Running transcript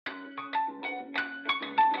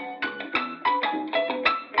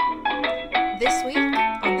This week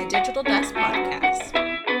on the Digital Dust Podcast.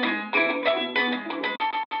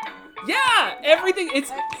 Yeah! Everything,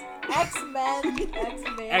 it's X-Men.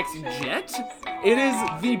 X-Jet? It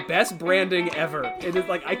is the best branding ever. It is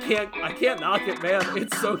like, I can't knock it, man.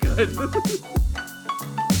 It's so good.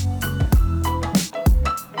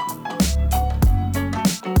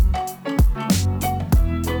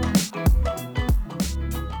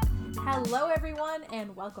 Hello, everyone,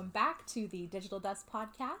 and welcome back to the Digital Dust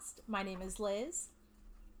Podcast. My name is Liz.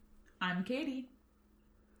 I'm Katie.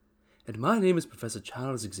 And my name is Professor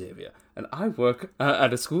Charles Xavier, and I work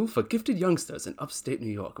at a school for gifted youngsters in upstate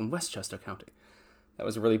New York in Westchester County. That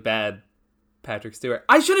was a really bad Patrick Stewart.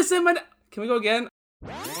 I should have said my... Can we go again?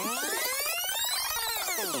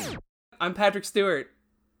 I'm Patrick Stewart.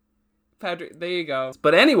 Patrick, there you go.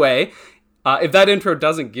 But anyway, if that intro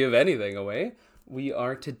doesn't give anything away, we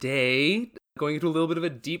are today going into a little bit of a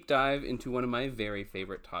deep dive into one of my very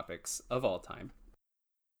favorite topics of all time.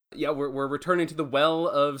 Yeah, we're returning to the well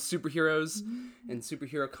of superheroes and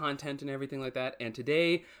superhero content and everything like that. And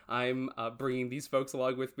today I'm bringing these folks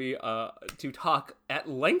along with me to talk at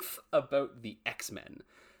length about the X-Men.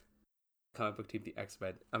 Comic book team, the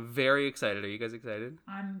X-Men. I'm very excited. Are you guys excited?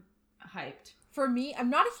 I'm hyped. For me, I'm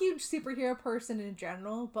not a huge superhero person in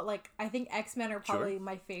general, but I think X-Men are probably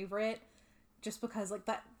my favorite. Just because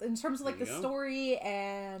that, in terms of the story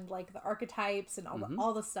and the archetypes and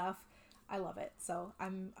all the stuff, I love it. So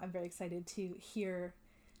I'm very excited to hear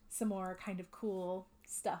some more kind of cool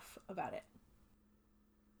stuff about it.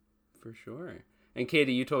 For sure. And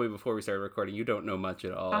Katie, you told me before we started recording, you don't know much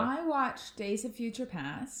at all. I watched Days of Future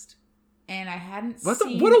Past, and I hadn't What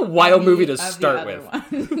seen a wild movie to of start the with.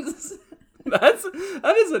 other ones.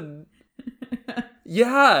 that is a...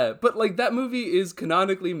 Yeah, but that movie is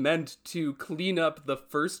canonically meant to clean up the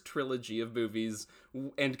first trilogy of movies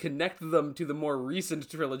and connect them to the more recent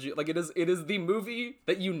trilogy. It is the movie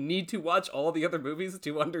that you need to watch all the other movies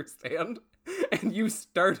to understand, and you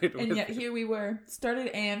started with and yet here we were, started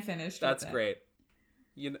and finished. That's great.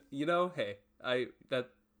 You know, hey,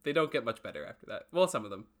 they don't get much better after that. Well, some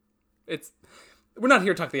of them. We're not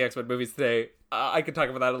here to talk the X-Men movies today. I could talk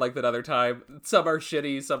about that another time. Some are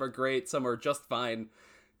shitty, some are great, some are just fine.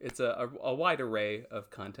 It's a wide array of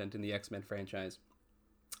content in the X-Men franchise.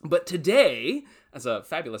 But today, as a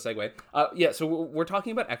fabulous segue, so we're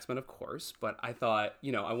talking about X-Men, of course, but I thought,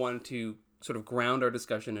 I wanted to sort of ground our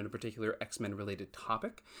discussion in a particular X-Men related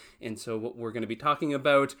topic. And so what we're going to be talking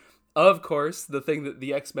about, of course, the thing that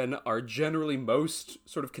the X-Men are generally most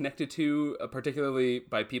sort of connected to, particularly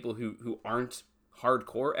by people who aren't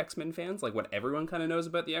hardcore X-Men fans, what everyone kind of knows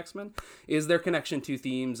about the X-Men, is their connection to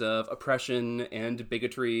themes of oppression and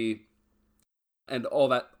bigotry and all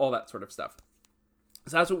that sort of stuff.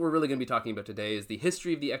 So that's what we're really going to be talking about today, is the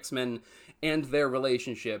history of the X-Men and their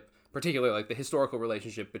relationship, particularly the historical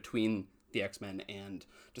relationship between the X-Men and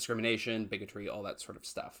discrimination, bigotry, all that sort of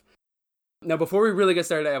stuff. Now, before we really get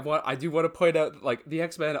started, I do want to point out, the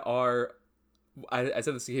X-Men are, I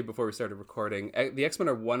said this to you before we started recording, the X-Men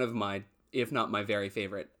are one of my, if not my very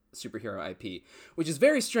favorite superhero IP, which is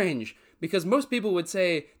very strange because most people would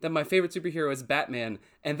say that my favorite superhero is Batman,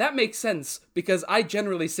 and that makes sense because I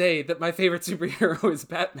generally say that my favorite superhero is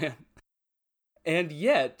Batman. And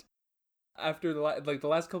yet, after the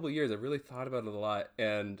last couple of years, I've really thought about it a lot,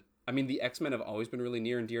 and I mean, the X-Men have always been really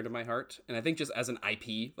near and dear to my heart, and I think just as an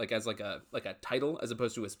IP, as a title, as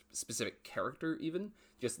opposed to a specific character even,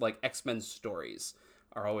 just X-Men stories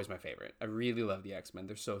are always my favorite. I really love the X-Men.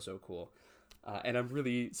 They're so cool. And I'm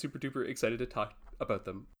really super duper excited to talk about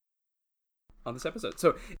them on this episode.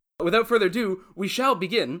 So without further ado, we shall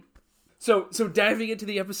begin. So diving into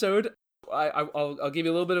the episode, I'll give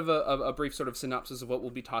you a little bit of a brief sort of synopsis of what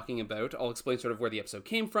we'll be talking about. I'll explain sort of where the episode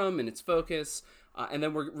came from and its focus. And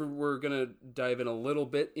then we're going to dive in a little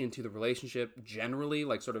bit into the relationship generally,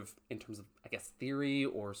 sort of in terms of, I guess, theory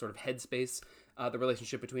or sort of headspace, the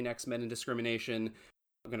relationship between X-Men and discrimination.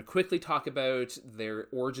 I'm going to quickly talk about their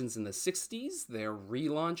origins in the 60s, their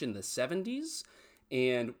relaunch in the 70s,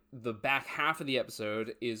 and the back half of the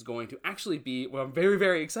episode is going to actually be, what I'm very,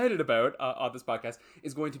 very excited about on this podcast,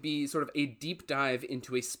 is going to be sort of a deep dive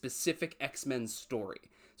into a specific X-Men story.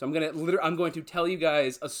 So I'm going to tell you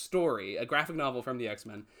guys a story, a graphic novel from the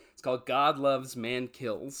X-Men. It's called God Loves, Man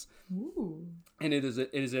Kills. Ooh. And it is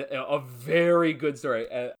a very good story,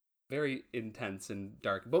 very intense and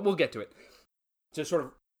dark, but we'll get to it. To sort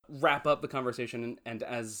of wrap up the conversation and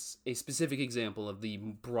as a specific example of the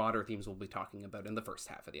broader themes we'll be talking about in the first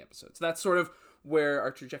half of the episode. So that's sort of where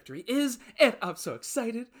our trajectory is, and I'm so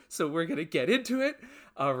excited, so we're going to get into it.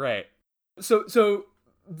 All right. So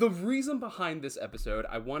the reason behind this episode,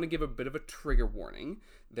 I want to give a bit of a trigger warning.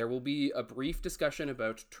 There will be a brief discussion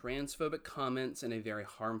about transphobic comments and a very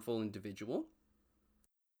harmful individual.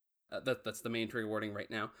 That's the main trigger warning right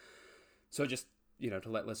now. So just, to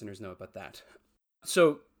let listeners know about that.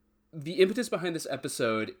 So the impetus behind this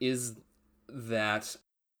episode is that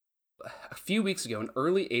a few weeks ago, in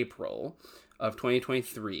early April of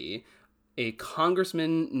 2023, a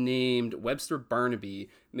congressman named Webster Barnaby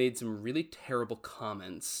made some really terrible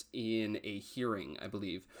comments in a hearing, I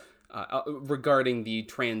believe, regarding the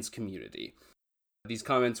trans community. These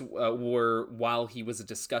comments were while he was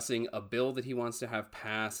discussing a bill that he wants to have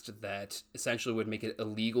passed that essentially would make it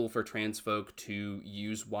illegal for trans folk to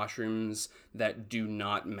use washrooms that do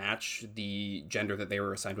not match the gender that they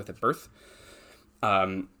were assigned with at birth,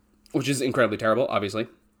 which is incredibly terrible, obviously.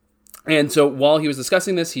 And so while he was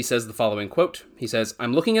discussing this, he says the following quote. He says,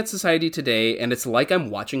 "I'm looking at society today, and it's like I'm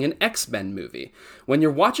watching an X-Men movie. When you're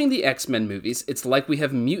watching the X-Men movies, it's like we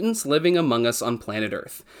have mutants living among us on planet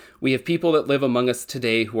Earth. We have people that live among us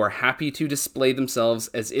today who are happy to display themselves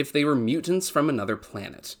as if they were mutants from another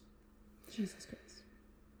planet." Jesus Christ.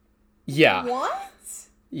 Yeah. What?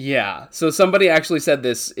 Yeah. So somebody actually said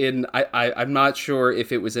this in, I'm not sure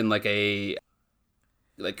if it was in like a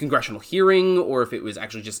congressional hearing or if it was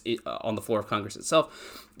actually just on the floor of Congress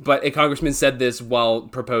itself. But a congressman said this while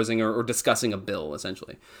proposing or discussing a bill,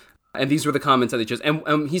 essentially. And these were the comments that they chose.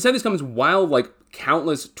 And he said these comments while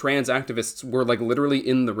countless trans activists were literally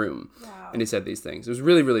in the room. Wow. And he said these things. It was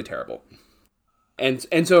really, really terrible. And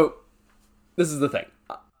so this is the thing.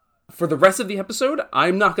 For the rest of the episode,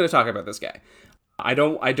 I'm not going to talk about this guy. I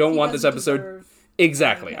don't want this episode.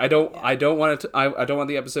 Exactly. I don't want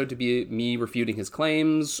the episode to be me refuting his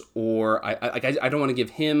claims, or I don't want to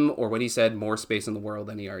give him or what he said more space in the world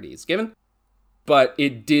than he already is given. But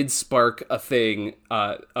it did spark a thing,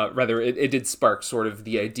 it did spark sort of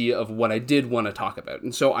the idea of what I did want to talk about.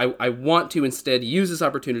 And so I want to instead use this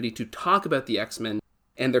opportunity to talk about the X-Men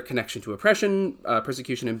and their connection to oppression,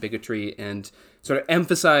 persecution, and bigotry, and sort of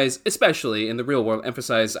emphasize, especially in the real world,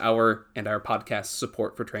 emphasize our podcast's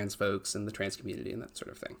support for trans folks and the trans community and that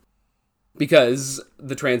sort of thing. Because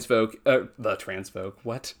the trans community,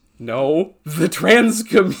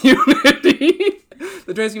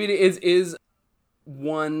 the trans community is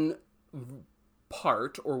one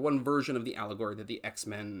part or one version of the allegory that the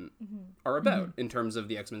X-Men are about in terms of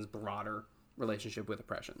the X-Men's broader relationship with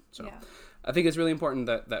oppression. So yeah. I think it's really important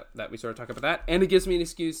that we sort of talk about that, and it gives me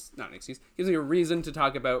gives me a reason to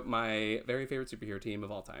talk about my very favorite superhero team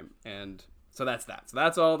of all time. And so that's that. So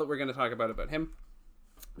that's all that we're going to talk about him.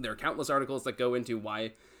 There are countless articles that go into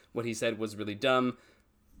why what he said was really dumb.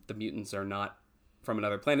 The mutants are not from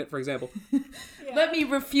another planet, for example. Yeah. Let me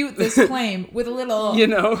refute this claim with a little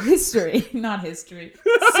history. Not history.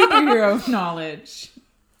 Superhero knowledge.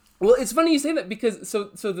 Well, it's funny you say that because so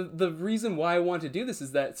the reason why I want to do this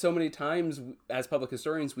is that so many times as public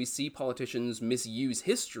historians we see politicians misuse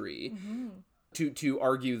history to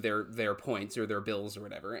argue their points or their bills or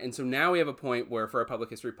whatever. And so now we have a point where for our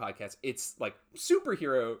public history podcast, it's like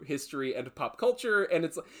superhero history and pop culture, and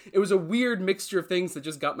it was a weird mixture of things that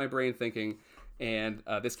just got my brain thinking, and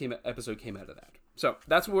this episode came out of that. So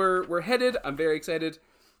that's where we're headed. I'm very excited.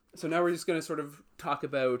 So now we're just going to sort of talk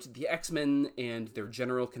about the X-Men and their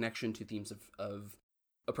general connection to themes of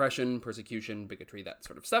oppression, persecution, bigotry, that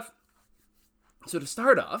sort of stuff. So to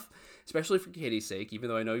start off, especially for Katie's sake, even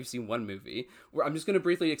though I know you've seen one movie, I'm just going to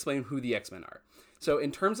briefly explain who the X-Men are. So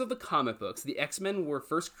in terms of the comic books, the X-Men were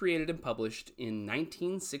first created and published in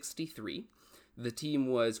 1963. The team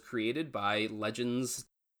was created by legends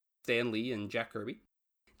Stan Lee and Jack Kirby.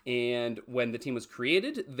 And when the team was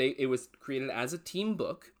created, it was created as a team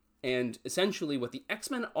book. And essentially what the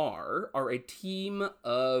X-Men are a team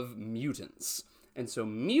of mutants. And so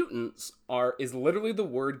mutants is literally the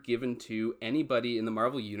word given to anybody in the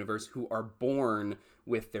Marvel Universe who are born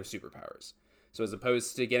with their superpowers. So as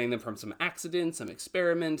opposed to getting them from some accident, some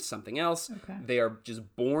experiment, something else, They are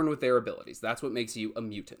just born with their abilities. That's what makes you a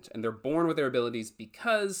mutant. And they're born with their abilities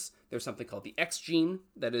because there's something called the X gene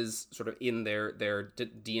that is sort of in their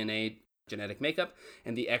DNA genetic makeup,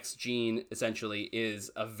 and the X gene essentially is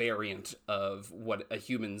a variant of what a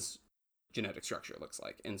human's genetic structure looks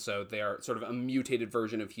like. And so they are sort of a mutated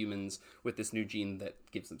version of humans with this new gene that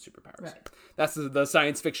gives them superpowers. Right. That's the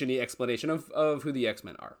science fiction-y explanation of who the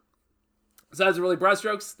X-Men are. So that's really broad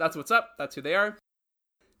strokes. That's what's up. That's who they are.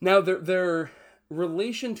 Now, their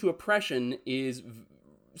relation to oppression is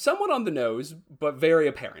somewhat on the nose, but very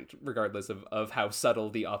apparent, regardless of how subtle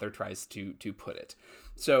the author tries to put it.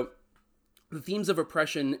 So the themes of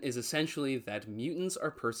oppression is essentially that mutants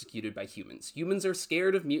are persecuted by humans. Humans are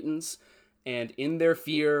scared of mutants, And in their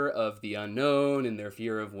fear of the unknown, in their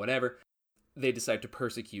fear of whatever, they decide to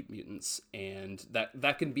persecute mutants. And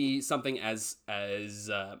that can be something as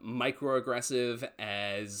microaggressive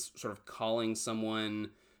as sort of calling someone,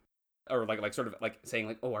 or like sort of like saying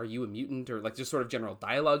like, oh, are you a mutant? Or like just sort of general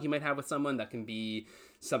dialogue you might have with someone. That can be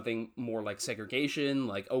something more like segregation,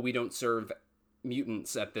 like, oh, we don't serve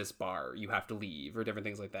mutants at this bar, you have to leave, or different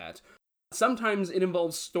things like that. Sometimes it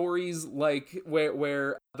involves stories like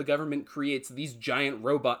where the government creates these giant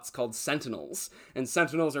robots called Sentinels, and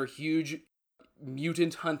Sentinels are huge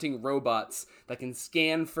mutant hunting robots that can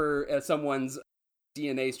scan for someone's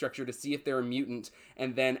DNA structure to see if they're a mutant,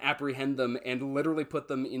 and then apprehend them and literally put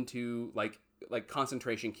them into like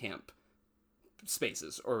concentration camp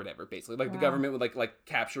spaces or whatever. Basically, like, wow. The government would like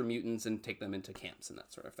capture mutants and take them into camps and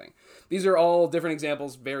that sort of thing. These are all different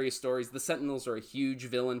examples, various stories. The Sentinels are a huge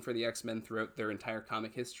villain for the X-Men throughout their entire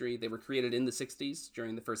comic history. They were created in the 60s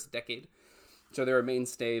during the first decade, so they're a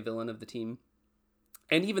mainstay villain of the team.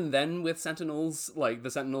 And even then, with Sentinels, like,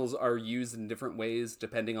 the Sentinels are used in different ways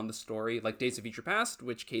depending on the story. Like Days of Future Past,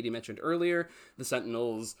 which Katie mentioned earlier, the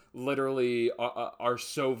Sentinels literally are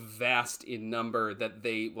so vast in number that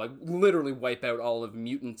they, like, literally wipe out all of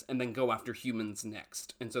mutants and then go after humans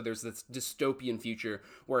next. And so there's this dystopian future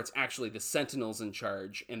where it's actually the Sentinels in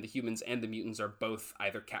charge, and the humans and the mutants are both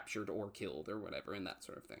either captured or killed or whatever, and that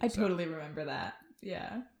sort of thing. I totally remember that.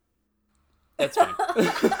 Yeah. That's fine.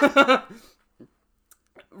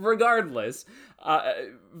 Regardless,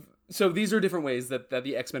 so these are different ways that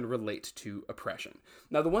the X-Men relate to oppression.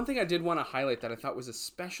 Now, the one thing I did want to highlight that I thought was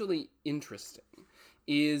especially interesting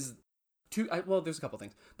is there's a couple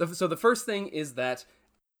things. So the first thing is that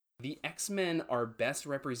the X-Men are best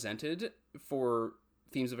represented for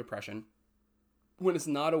themes of oppression when it's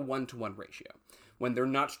not a 1-to-1 ratio. When they're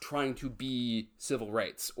not trying to be civil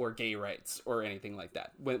rights or gay rights or anything like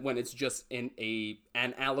that. When it's just an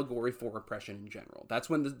allegory for oppression in general. That's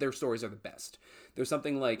when their stories are the best. There's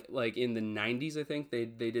something like in the 90s, I think, they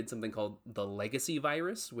did something called the Legacy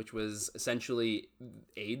Virus, which was essentially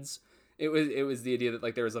AIDS. It was the idea that,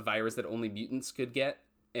 like, there was a virus that only mutants could get,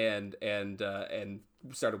 and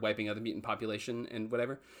started wiping out the mutant population and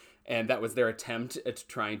whatever. And that was their attempt at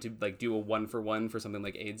trying to, like, do a 1-for-1 for something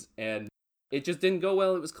like AIDS. And it just didn't go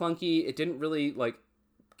well. It was clunky. It didn't really, like,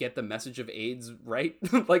 get the message of AIDS right.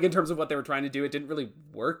 Like, in terms of what they were trying to do, it didn't really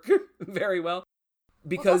work very well.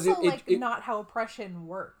 Because it's also, not how oppression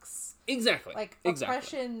works. Exactly. Like,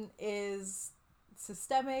 oppression is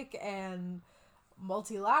systemic and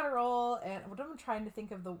multilateral, and what am I trying to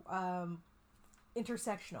think of the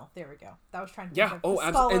intersectional? There we go. That was trying to think of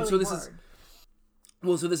the scholarly and so this word. is.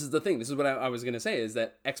 Well, so this is the thing. This is what I was going to say, is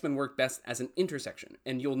that X-Men work best as an intersection.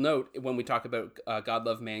 And you'll note when we talk about God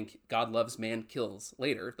Loves Man Kills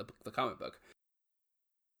later, the comic book,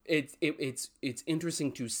 it's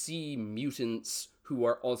interesting to see mutants who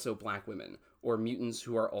are also black women, or mutants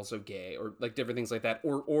who are also gay, or like different things like that,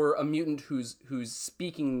 or a mutant who's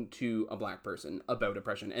speaking to a black person about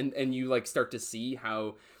oppression. And you, like, start to see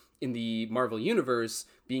how in the Marvel Universe,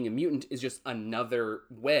 being a mutant is just another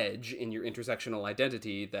wedge in your intersectional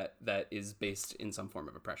identity that is based in some form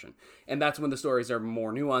of oppression. And that's when the stories are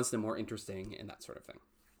more nuanced and more interesting and that sort of thing.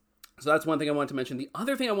 So that's one thing I wanted to mention. The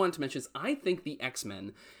other thing I wanted to mention is I think the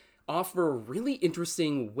X-Men offer a really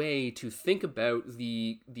interesting way to think about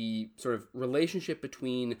the sort of relationship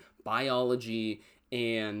between biology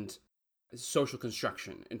and social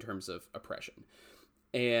construction in terms of oppression.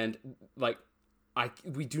 And, like,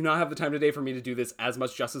 we do not have the time today for me to do this as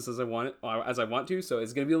much justice as I want to, so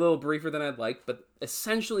it's going to be a little briefer than I'd like, but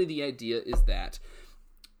essentially the idea is that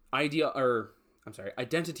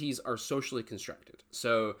identities are socially constructed.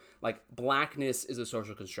 So, like, blackness is a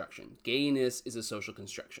social construction, gayness is a social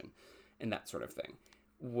construction, and that sort of thing.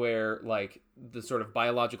 Where, like, the sort of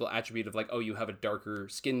biological attribute of, like, oh, you have a darker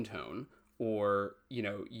skin tone, or, you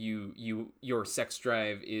know, your sex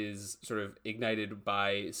drive is sort of ignited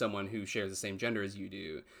by someone who shares the same gender as you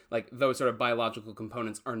do. Like, those sort of biological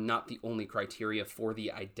components are not the only criteria for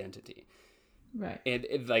the identity. Right. And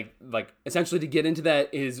it, like essentially to get into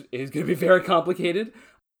that is going to be very complicated.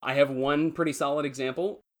 I have one pretty solid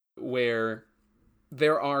example where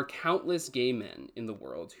there are countless gay men in the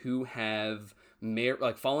world who have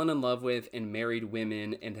fallen in love with and married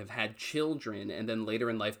women and have had children and then later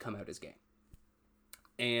in life come out as gay.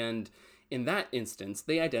 And in that instance,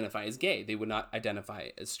 they identify as gay. They would not identify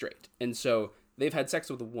as straight. And so they've had sex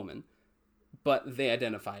with a woman, but they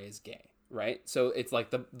identify as gay, right? So it's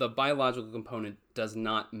like the biological component does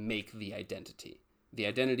not make the identity. The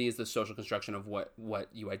identity is the social construction of what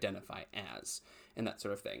you identify as and that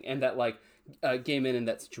sort of thing. And that, like, gay men in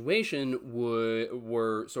that situation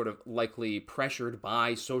were sort of likely pressured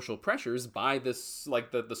by social pressures, by this,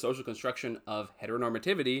 like the social construction of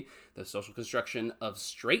heteronormativity, the social construction of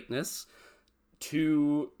straightness,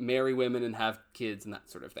 to marry women and have kids and that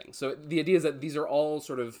sort of thing. So the idea is that these are all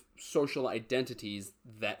sort of social identities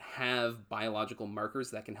that have biological markers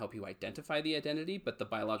that can help you identify the identity, but the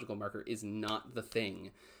biological marker is not the thing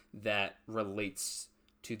that relates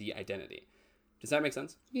to the identity. Does that make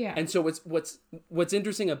sense? Yeah. And so what's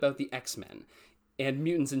interesting about the X-Men and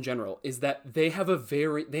mutants in general is that they have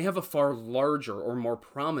a far larger or more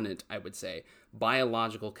prominent, I would say,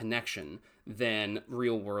 biological connection than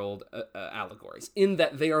real world allegories, in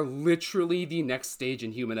that they are literally the next stage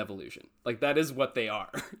in human evolution. Like, that is what they are,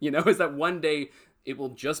 is that one day it will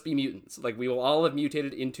just be mutants. Like, we will all have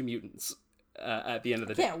mutated into mutants at the end of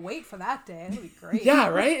the day. I can't wait for that day. It'll be great. Yeah,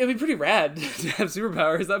 right? It'd be pretty rad to have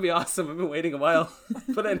superpowers. That'd be awesome. I've been waiting a while.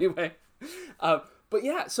 But anyway. But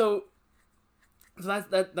yeah, so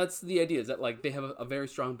that's the idea, is that, like, they have a very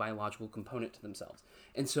strong biological component to themselves.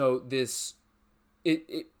 And so this...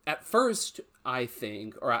 It at first, I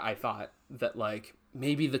thought that, like,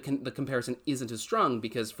 maybe the comparison isn't as strong,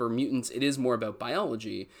 because for mutants it is more about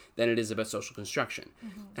biology than it is about social construction.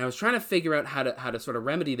 Mm-hmm. And I was trying to figure out how to sort of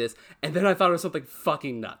remedy this, and then I thought it was something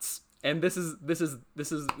fucking nuts. And this is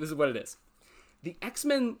what it is. The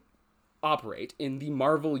X-Men operate in the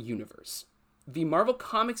Marvel universe. The Marvel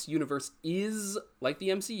Comics universe is, like the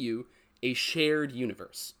MCU, a shared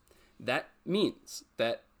universe. That means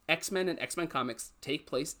that X-Men and X-Men Comics take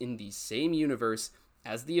place in the same universe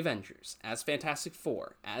as the Avengers, as Fantastic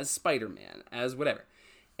Four, as Spider-Man, as whatever.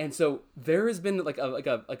 And so there has been like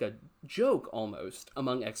a joke almost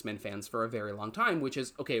among X-Men fans for a very long time, which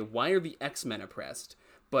is, okay, why are the X-Men oppressed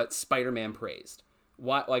but Spider-Man praised?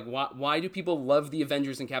 Why do people love the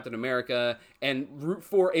Avengers and Captain America and root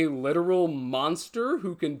for a literal monster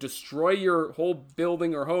who can destroy your whole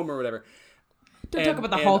building or home or whatever? Don't talk about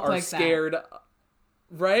the Hulk like scared, that.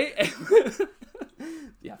 Right?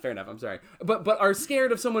 Yeah, fair enough. I'm sorry. But are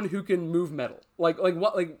scared of someone who can move metal. Like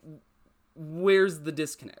where's the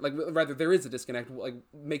disconnect? Like, rather, there is a disconnect. Like,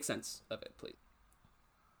 make sense of it, please.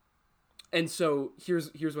 And so here's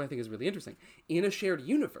what I think is really interesting. In a shared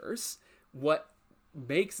universe, what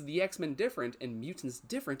makes the X-Men different and mutants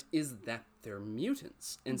different is that they're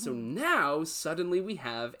mutants. And so now suddenly we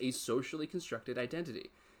have a socially constructed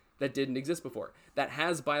identity that didn't exist before, that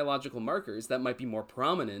has biological markers that might be more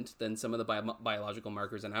prominent than some of the biological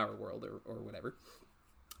markers in our world or whatever.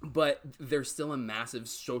 But there's still a massive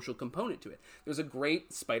social component to it. There's a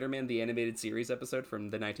great Spider-Man the Animated Series episode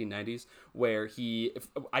from the 1990s where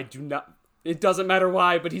it doesn't matter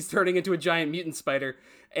why, but he's turning into a giant mutant spider.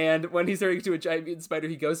 And when he's turning into a giant mutant spider,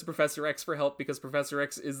 he goes to Professor X for help, because Professor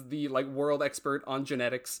X is the, like, world expert on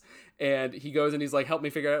genetics. And he goes and he's like, help me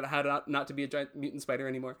figure out how not to be a giant mutant spider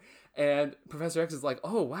anymore. And Professor X is like,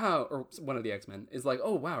 oh, wow. Or one of the X-Men is like,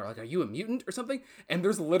 oh, wow. Or like, are you a mutant or something? And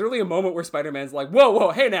there's literally a moment where Spider-Man's like,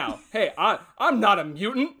 whoa, hey now. Hey, I'm not a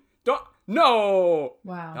mutant. No.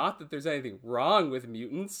 Wow. Not that there's anything wrong with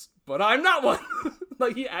mutants, but I'm not one.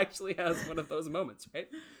 Like, he actually has one of those moments, right?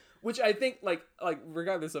 Which I think, like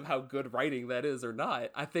regardless of how good writing that is or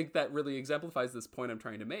not, I think that really exemplifies this point I'm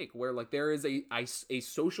trying to make, where, like, there is a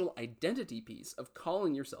social identity piece of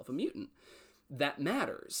calling yourself a mutant that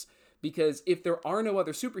matters. Because if there are no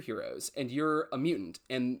other superheroes and you're a mutant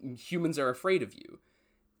and humans are afraid of you,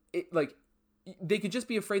 they could just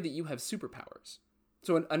be afraid that you have superpowers.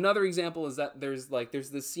 So another example is that there's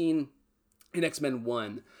this scene in X-Men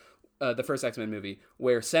 1, the first X-Men movie,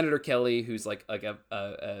 where Senator Kelly, who's like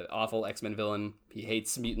a awful X-Men villain, he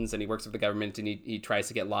hates mutants and he works for the government and he tries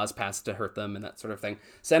to get laws passed to hurt them and that sort of thing.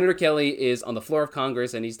 Senator Kelly is on the floor of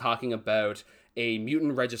Congress and he's talking about a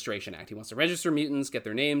mutant registration act. He wants to register mutants, get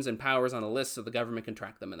their names and powers on a list so the government can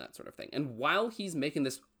track them and that sort of thing. And while he's making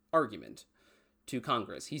this argument to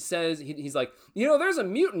Congress, he says, he's like, there's a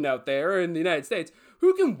mutant out there in the United States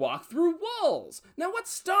who can walk through walls. Now, what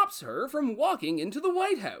stops her from walking into the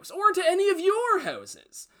White House or into any of your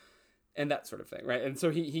houses? And that sort of thing, right? And so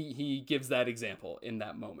he gives that example in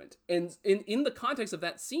that moment. And in the context of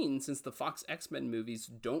that scene, since the Fox X-Men movies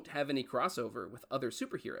don't have any crossover with other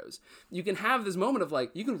superheroes, you can have this moment of,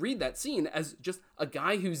 like, you can read that scene as just a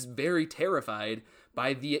guy who's very terrified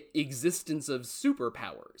by the existence of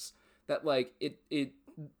superpowers. That, like,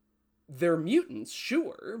 they're mutants,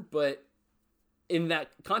 sure, but in that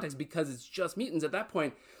context, because it's just mutants, at that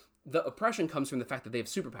point, the oppression comes from the fact that they have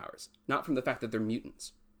superpowers, not from the fact that they're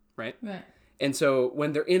mutants, right? Right. And so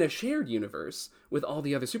when they're in a shared universe with all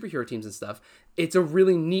the other superhero teams and stuff, it's a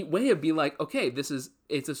really neat way of being like, okay,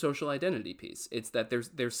 it's a social identity piece. It's that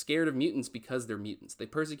they're scared of mutants because they're mutants. They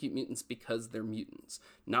persecute mutants because they're mutants,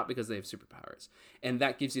 not because they have superpowers. And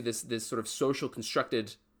that gives you this sort of social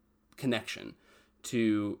constructed connection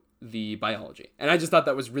to the biology. And I just thought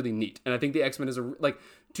that was really neat. And I think the X-Men is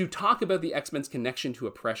to talk about the X-Men's connection to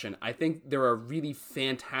oppression. I think there are really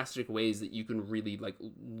fantastic ways that you can really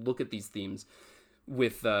look at these themes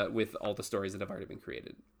with all the stories that have already been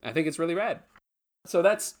created. I think it's really rad. So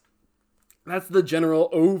that's the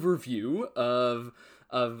general overview of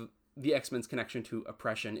the X-Men's connection to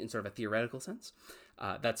oppression in sort of a theoretical sense.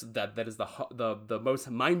 That is the most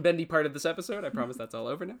mind-bendy part of this episode. I promise that's all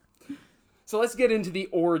over now. So let's get into the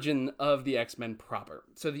origin of the X-Men proper.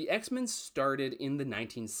 So the X-Men started in the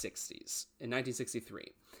 1960s, in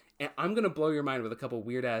 1963. And I'm going to blow your mind with a couple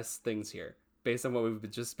weird-ass things here, based on what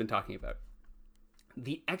we've just been talking about.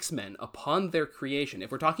 The X-Men, upon their creation,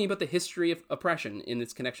 if we're talking about the history of oppression in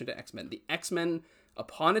its connection to X-Men, the X-Men,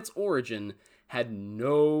 upon its origin, had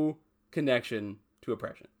no connection to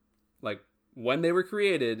oppression. When they were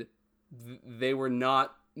created, they were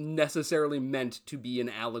not necessarily meant to be an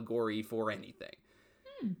allegory for anything.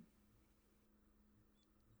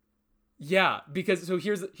 Yeah, because so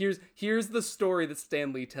here's the story that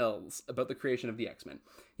Stan Lee tells about the creation of the X-Men.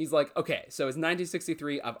 He's like, okay, so it's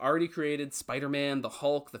 1963. I've already created Spider-Man, the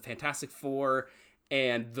Hulk, the Fantastic Four,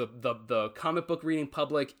 and the comic book reading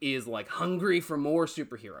public is hungry for more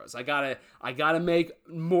superheroes. I gotta make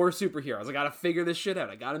more superheroes. I gotta figure this shit out.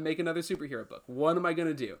 I gotta make another superhero book. What am I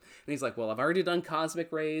gonna do? And he's like, well, I've already done cosmic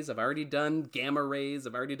rays. I've already done gamma rays.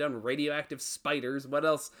 I've already done radioactive spiders. What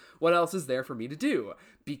else is there for me to do?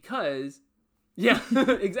 Because, yeah,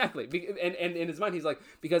 exactly. And in his mind, he's like,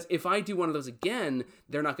 because if I do one of those again,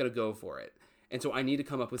 they're not gonna go for it. And so I need to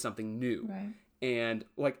come up with something new. Right. And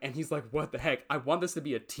he's like, what the heck? I want this to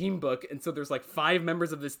be a team book. And so there's 5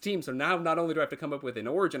 members of this team. So now not only do I have to come up with an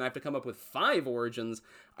origin, I have to come up with 5 origins.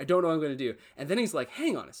 I don't know what I'm going to do. And then he's like,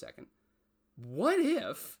 hang on a second. What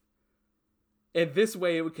if, and this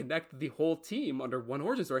way it would connect the whole team under one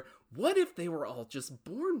origin story. What if they were all just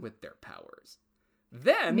born with their powers?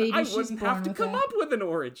 Then maybe I wouldn't have to come up with an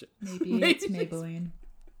origin. Maybe it's Maybelline.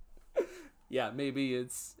 Yeah, maybe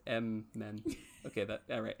it's M-Men. Okay,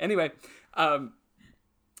 all right. Anyway, but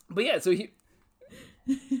yeah, so yeah,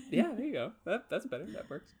 there you go. That's better. That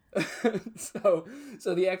works. so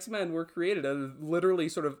the X-Men were created at literally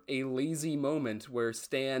sort of a lazy moment where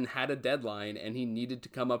Stan had a deadline and he needed to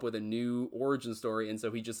come up with a new origin story, and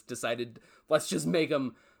so he just decided, let's just make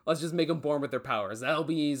them born with their powers. That'll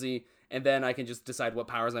be easy, and then I can just decide what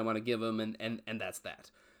powers I want to give them, and that's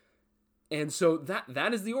that. And so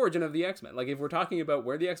that is the origin of the X-Men. If we're talking about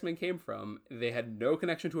where the X-Men came from, they had no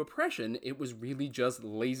connection to oppression. It was really just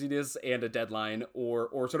laziness and a deadline, or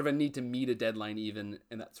sort of a need to meet a deadline even,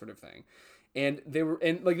 and that sort of thing. And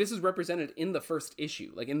this is represented in the first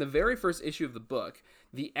issue. In the very first issue of the book,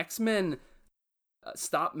 the X-Men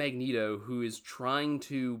stop Magneto, who is trying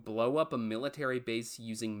to blow up a military base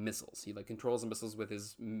using missiles. He controls the missiles with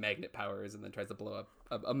his magnet powers and then tries to blow up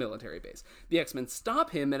a military base. The X-Men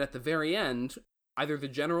stop him, and at the very end, either the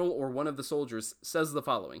general or one of the soldiers says the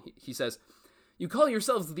following. He says, "You call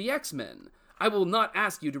yourselves the X-Men. I will not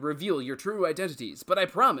ask you to reveal your true identities, but I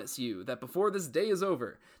promise you that before this day is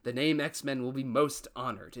over, the name X-Men will be most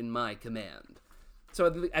honored in my command."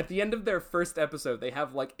 So at the end of their first episode, they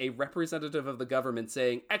have a representative of the government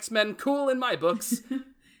saying, "X-Men cool in my books."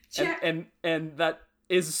 and that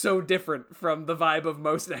is so different from the vibe of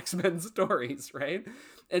most X-Men stories, right?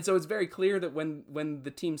 And so it's very clear that when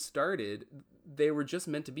the team started, they were just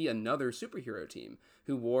meant to be another superhero team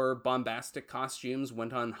who wore bombastic costumes,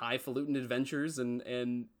 went on highfalutin adventures,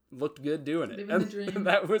 and looked good doing it. Living the dream.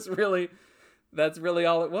 That's really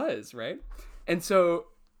all it was, right? And so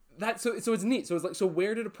so it's neat. So it's so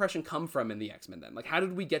where did oppression come from in the X-Men then? How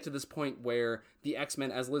did we get to this point where the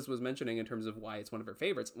X-Men, as Liz was mentioning in terms of why it's one of her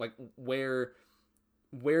favorites, where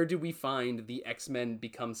do we find the X-Men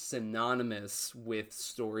become synonymous with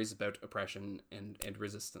stories about oppression and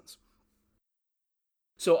resistance?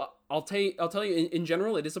 So I'll tell you in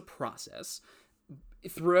general, it is a process.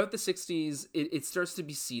 Throughout the 60s, it starts to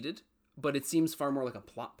be seeded, but it seems far more like a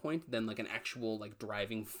plot point than an actual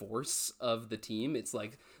driving force of the team. It's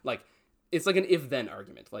it's an if-then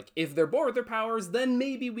argument. If they're born with their powers, then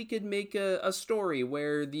maybe we could make a story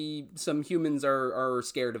where some humans are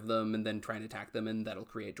scared of them and then try and attack them, and that'll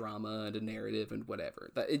create drama and a narrative and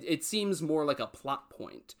whatever. It seems more like a plot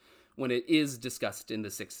point when it is discussed in the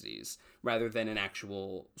 60s, rather than an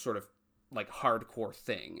actual sort of hardcore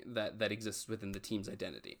thing that exists within the team's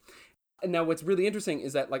identity. Now, what's really interesting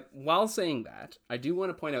is that, like, while saying that, I do want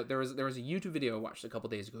to point out there was a YouTube video I watched a couple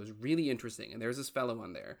days ago. It was really interesting, and there's this fellow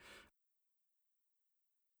on there.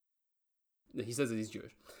 He says that he's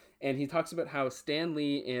Jewish. And he talks about how Stan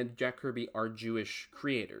Lee and Jack Kirby are Jewish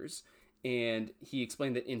creators. And he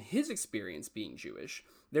explained that in his experience being Jewish,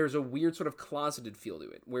 there's a weird sort of closeted feel to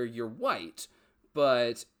it, where you're white,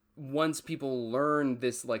 but once people learn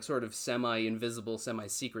this, like, sort of semi-invisible,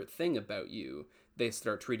 semi-secret thing about you, they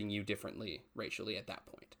start treating you differently racially at that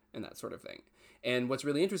point, and that sort of thing. And what's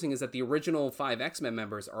really interesting is that the original 5 X-Men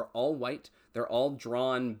members are all white. They're all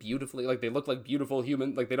drawn beautifully. Like, they look like beautiful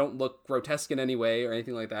human. Like, they don't look grotesque in any way or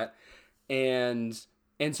anything like that. And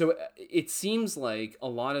so it seems like a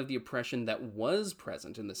lot of the oppression that was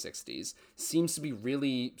present in the 60s seems to be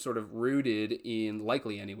really sort of rooted in,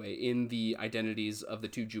 likely anyway, in the identities of the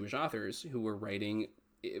 2 Jewish authors who were writing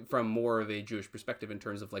from more of a Jewish perspective in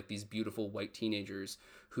terms of, like, these beautiful white teenagers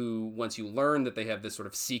who, once you learn that they have this sort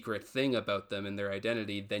of secret thing about them and their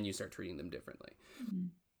identity, then you start treating them differently. Mm-hmm.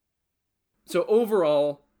 So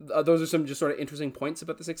overall, those are some just sort of interesting points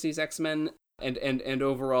about the 60s X-Men. And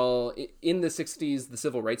overall, in the 60s, the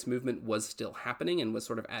civil rights movement was still happening and was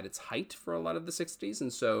sort of at its height for a lot of the 60s.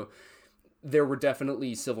 And so there were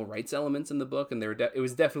definitely civil rights elements in the book, and it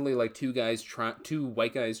was definitely like two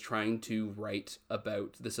white guys trying to write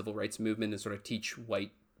about the civil rights movement and sort of teach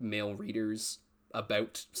white male readers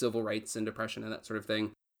about civil rights and depression and that sort of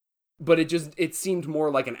thing. But it seemed more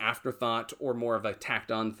like an afterthought or more of a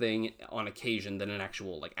tacked on thing on occasion than an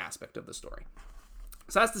actual, like, aspect of the story.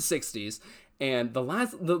 So that's the 60s. And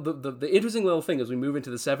the interesting little thing as we move into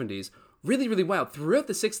the 70s, really, really wild. Throughout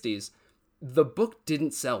the 60s, the book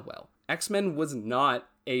didn't sell well. X-Men was not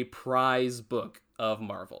a prize book of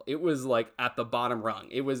Marvel. It was, like, at the bottom rung.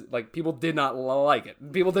 It was, like, people did not like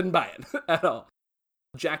it. People didn't buy it at all.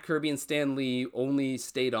 Jack Kirby and Stan Lee only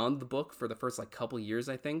stayed on the book for the first, like, couple years,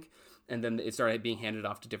 I think. And then it started being handed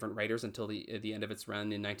off to different writers until the end of its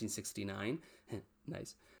run in 1969.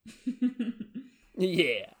 Nice.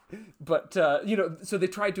 Yeah. But, so they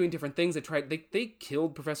tried doing different things. They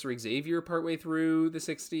killed Professor Xavier partway through the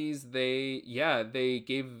 60s. They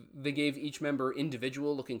gave each member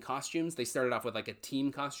individual looking costumes. They started off with, like, a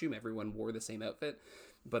team costume. Everyone wore the same outfit.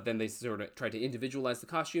 But then they sort of tried to individualize the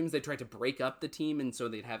costumes. They tried to break up the team, and so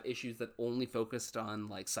they'd have issues that only focused on,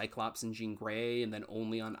 like, Cyclops and Jean Grey, and then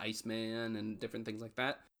only on Iceman and different things like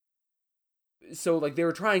that. So, like, they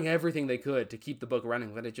were trying everything they could to keep the book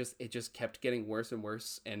running, but it just kept getting worse and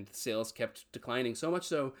worse, and sales kept declining, so much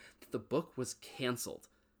so that the book was canceled.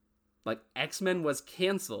 Like, X-Men was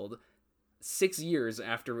canceled 6 years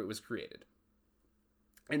after it was created.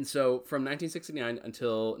 And so, from 1969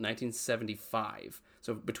 until 1975,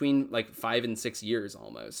 so between, like, 5 and 6 years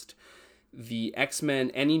almost, the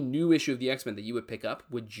X-Men, any new issue of the X-Men that you would pick up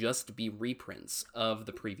would just be reprints of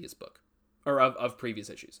the previous book. Or of previous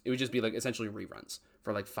issues. It would just be, like, essentially reruns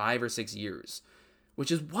for, like, 5 or 6 years. Which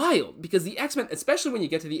is wild, because the X-Men, especially when you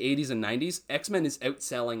get to the 80s and 90s, X-Men is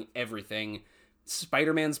outselling everything.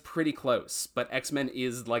 Spider-Man's pretty close, but X-Men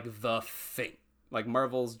is, like, the thing. Like,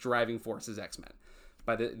 Marvel's driving force is X-Men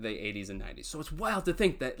by the 80s and 90s. So it's wild to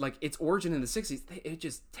think that, like, its origin in the 60s, it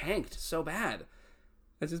just tanked so bad.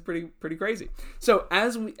 That's just pretty crazy. So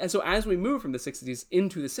as we move from the 60s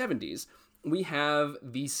into the 70s, we have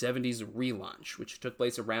the 70s relaunch, which took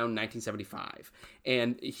place around 1975.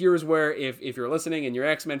 And here's where, if you're listening and you're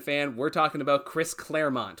an X-Men fan, we're talking about Chris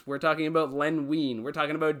Claremont. We're talking about Len Wein. We're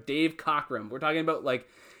talking about Dave Cockrum. We're talking about, like,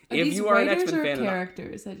 if you are an X-Men fan.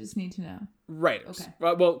 Characters? I just need to know. Writers.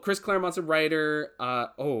 Okay. Well, Chris Claremont's a writer.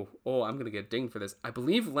 I'm going to get dinged for this. I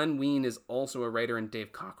believe Len Wein is also a writer, and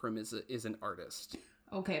Dave Cockrum is an artist.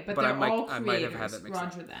 Okay, but they're all creators. I might have had that mixed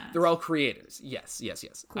up. That. They're all creators. Yes.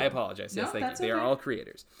 Cool. I apologize. Yes, thank you. They are all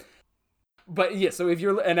creators. But yeah, so if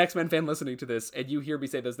you're an X-Men fan listening to this and you hear me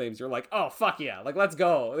say those names, you're like, oh, fuck yeah. Like, let's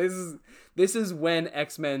go. This is when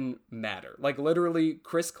X-Men matter. Like, literally,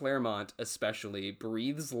 Chris Claremont especially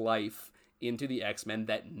breathes life into the X-Men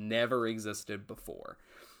that never existed before.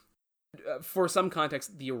 For some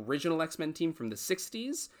context, the original X-Men team from the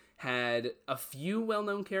 60s had a few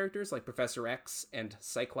well-known characters like Professor X and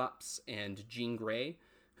Cyclops and Jean Grey,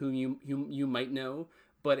 whom you might know,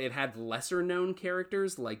 but it had lesser-known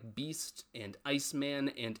characters like Beast and Iceman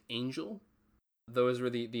and Angel. Those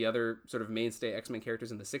were the other sort of mainstay X-Men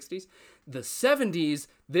characters in the 60s. The 70s,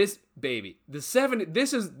 this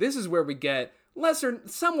is where we get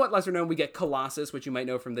somewhat lesser known. We get Colossus, which you might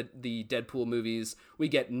know from the Deadpool movies. We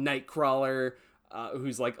get Nightcrawler,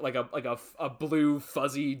 who's like a blue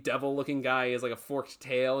fuzzy devil looking guy. He has like a forked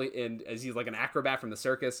tail, and as he's like an acrobat from the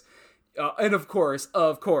circus. And of course,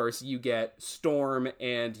 you get Storm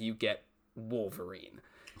and you get Wolverine.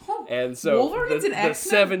 Oh, and so Wolverine's an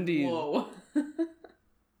X-Men? the 70s. Whoa.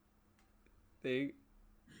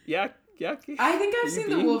 Yeah. I think I've seen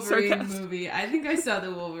the Wolverine movie. I think I saw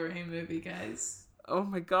the Wolverine movie, guys. Oh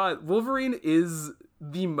my god. Wolverine is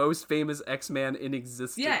the most famous X-Man in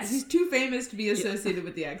existence. Yeah, he's too famous to be associated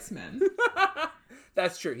with the X-Men.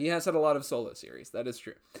 That's true. He has had a lot of solo series. That is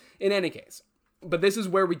true. In any case. But this is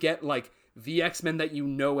where we get, like, the X-Men that you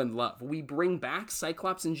know and love. We bring back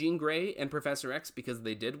Cyclops and Jean Grey and Professor X because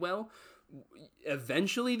they did well.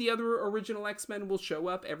 Eventually, the other original X-Men will show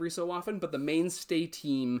up every so often, but the mainstay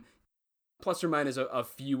team, plus or minus a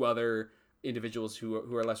few other individuals who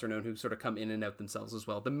are lesser known, who sort of come in and out themselves as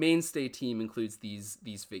well. The mainstay team includes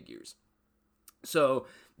these figures. So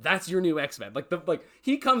that's your new X-Men. Like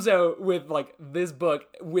he comes out with like this book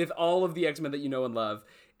with all of the X-Men that you know and love,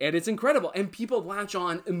 and it's incredible. And people latch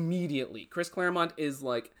on immediately. Chris Claremont is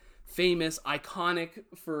like famous, iconic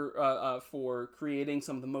for creating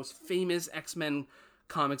some of the most famous X-Men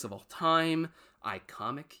comics of all time.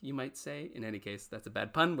 Iconic, you might say. In any case, that's a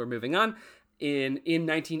bad pun. We're moving on. In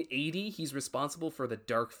 1980, he's responsible for the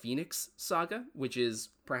Dark Phoenix saga, which is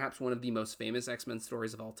perhaps one of the most famous X-Men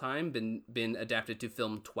stories of all time, been adapted to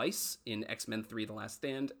film twice in X-Men 3: The Last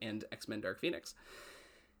Stand and X-Men Dark Phoenix.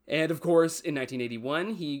 And of course, in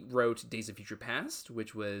 1981, he wrote Days of Future Past,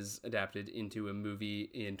 which was adapted into a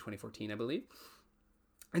movie in 2014, I believe.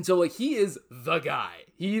 And so, like, he is the guy.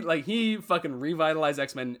 He fucking revitalized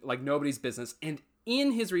X-Men like nobody's business. And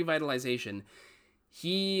in his revitalization,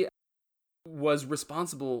 he was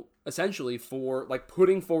responsible essentially for like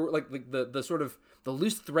putting forward like the sort of the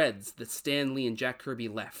loose threads that Stan Lee and Jack Kirby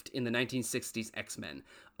left in the 1960s X-Men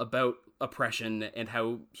about oppression and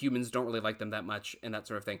how humans don't really like them that much and that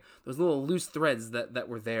sort of thing. Those little loose threads that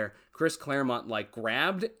were there, Chris Claremont like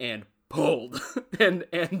grabbed and pulled.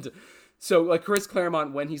 and so like Chris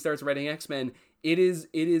Claremont, when he starts writing X-Men, it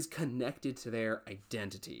is connected to their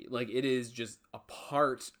identity. Like, it is just a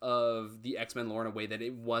part of the X-Men lore in a way that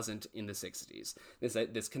it wasn't in the 60s.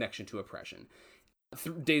 This connection to oppression.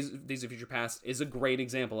 Days of Future Past is a great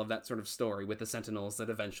example of that sort of story with the Sentinels that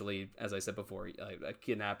eventually, as I said before,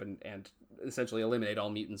 kidnap and essentially eliminate all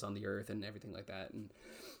mutants on the Earth and everything like that. And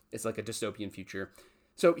it's like a dystopian future.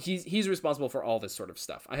 So he's responsible for all this sort of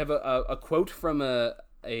stuff. I have a quote from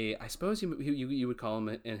I suppose you would call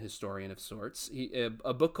him an historian of sorts.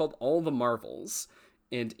 A book called All the Marvels,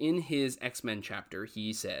 and in his X-Men chapter,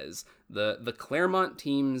 he says the Claremont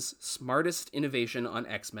team's smartest innovation on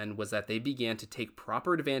X-Men was that they began to take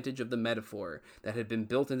proper advantage of the metaphor that had been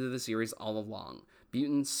built into the series all along: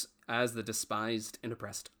 mutants as the despised and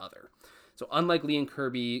oppressed other. So, unlike Lee and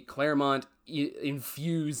Kirby, Claremont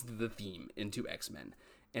infused the theme into X-Men,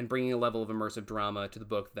 and bringing a level of immersive drama to the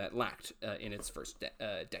book that lacked in its first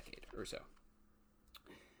decade or so.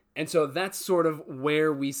 And so that's sort of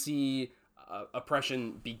where we see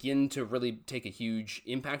oppression begin to really take a huge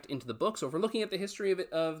impact into the book. So if we're looking at the history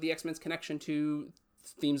of the X-Men's connection to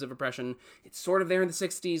themes of oppression, it's sort of there in the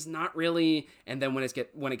 60s, not really. And then when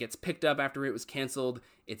it gets picked up after it was canceled,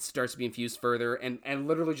 it starts to be infused further. And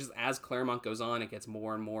literally just as Claremont goes on, it gets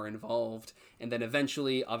more and more involved. And then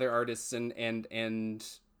eventually other artists and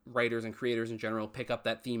writers and creators in general pick up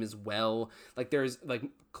that theme as well. Like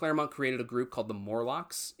Claremont created a group called the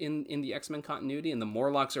Morlocks in the X-Men continuity, and the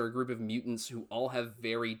Morlocks are a group of mutants who all have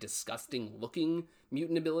very disgusting looking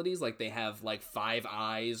mutant abilities. Like they have like 5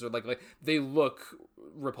 eyes, or like they look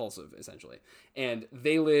repulsive essentially, and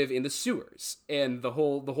they live in the sewers. And the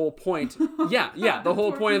whole point the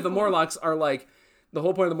whole point of the Morlocks are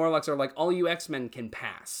like all you X-Men can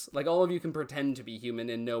pass. Like, all of you can pretend to be human,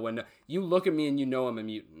 and no one... You look at me and you know I'm a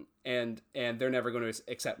mutant, and they're never going to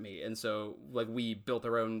accept me. And so, like, we built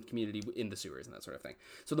our own community in the sewers and that sort of thing.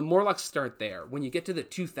 So the Morlocks start there. When you get to the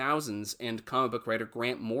 2000s, and comic book writer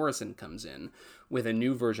Grant Morrison comes in with a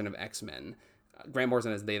new version of X-Men. Grant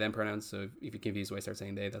Morrison has they-them pronouns, so if you're confused why I start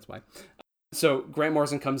saying they, that's why. So Grant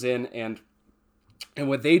Morrison comes in, and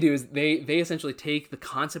what they do is they essentially take the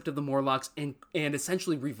concept of the Morlocks and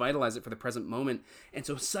essentially revitalize it for the present moment. And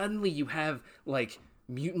so suddenly you have like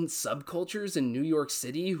mutant subcultures in New York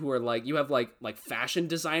City who are like, you have like fashion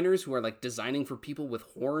designers who are like designing for people with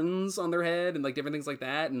horns on their head and like different things like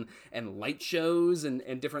that, and light shows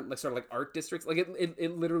and different like sort of like art districts. Like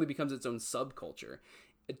it literally becomes its own subculture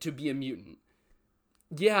to be a mutant.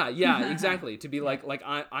 Yeah, exactly. To be like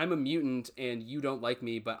I'm a mutant and you don't like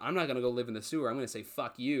me, but I'm not going to go live in the sewer. I'm going to say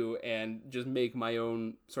fuck you and just make my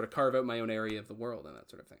own, sort of carve out my own area of the world and that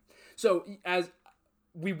sort of thing. So as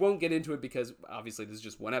we won't get into it because obviously this is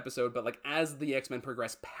just one episode, but like as the X-Men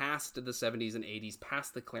progress past the 70s and 80s,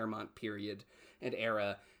 past the Claremont period and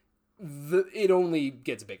era, it only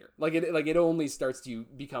gets bigger. It only starts to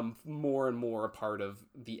become more and more a part of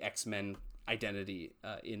the X-Men identity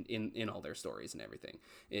in all their stories and everything.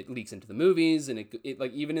 It leaks into the movies, and it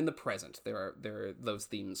like even in the present there are those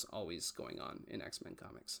themes always going on in X-Men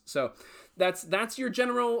comics. So that's your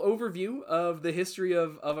general overview of the history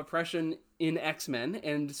of oppression in X-Men.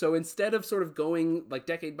 And so instead of sort of going like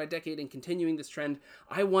decade by decade and continuing this trend,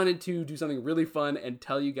 I wanted to do something really fun and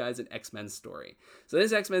tell you guys an X-Men story. So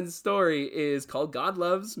this X-Men story is called God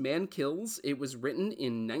Loves, Man Kills. It was written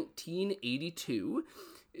in 1982.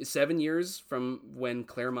 7 years from when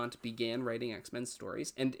Claremont began writing X-Men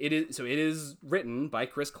stories, and it is written by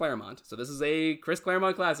Chris Claremont. So this is a Chris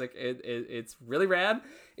Claremont classic. It's really rad.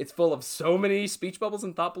 It's full of so many speech bubbles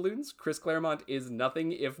and thought balloons. Chris Claremont is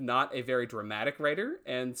nothing if not a very dramatic writer,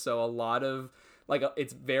 and so a lot of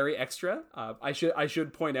it's very extra. I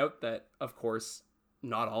should point out that, of course,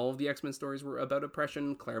 not all of the X-Men stories were about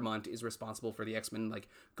oppression. Claremont is responsible for the X-Men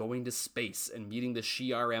going to space and meeting the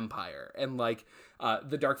Shi'ar Empire, and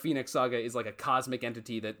the Dark Phoenix saga is like a cosmic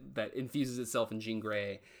entity that infuses itself in Jean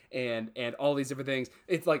Grey, and all these different things.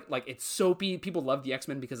 It's like it's soapy. People love the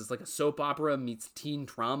X-Men because it's like a soap opera meets teen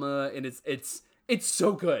drama, and it's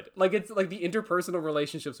so good. It's like the interpersonal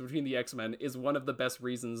relationships between the X-Men is one of the best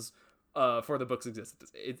reasons for the book's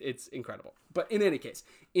existence. It's incredible. But in any case,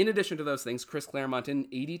 in addition to those things, Chris Claremont in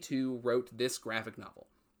 1982 wrote this graphic novel,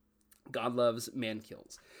 God Loves, Man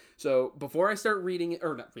Kills. So before I start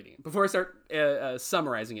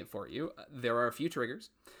summarizing it for you, there are a few triggers.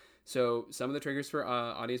 So some of the triggers for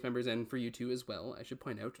audience members and for you too as well, I should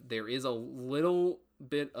point out, there is a little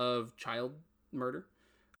bit of child murder.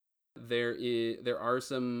 There are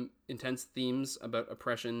some intense themes about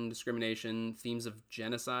oppression, discrimination, themes of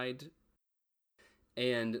genocide,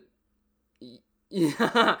 and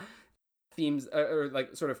themes or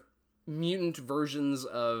sort of mutant versions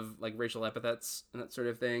of racial epithets and that sort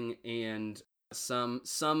of thing, and some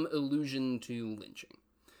allusion to lynching.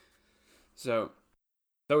 So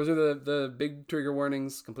those are the big trigger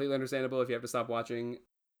warnings. Completely understandable if you have to stop watching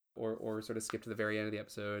or sort of skip to the very end of the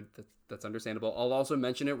episode. That's understandable. I'll also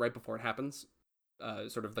mention it right before it happens,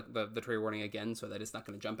 sort of the trigger warning again, so that it's not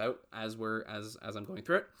going to jump out as I'm going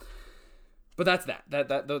through it. But that's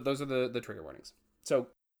those are the trigger warnings. So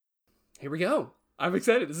here we go. I'm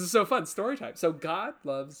excited. This is so fun. Story time. So God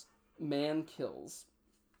Loves, Man Kills.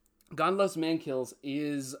 God Loves, Man Kills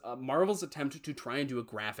is Marvel's attempt to try and do a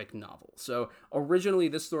graphic novel. So originally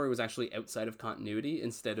this story was actually outside of continuity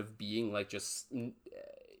instead of being just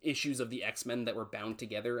issues of the X-Men that were bound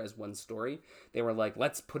together as one story. They were like,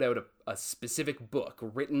 let's put out a specific book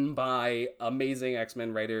written by amazing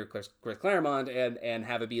X-Men writer Chris Claremont and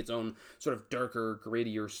have it be its own sort of darker,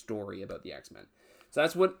 grittier story about the X-Men. So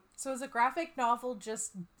that's what... So is a graphic novel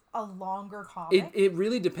just a longer comic? It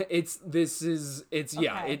really depends.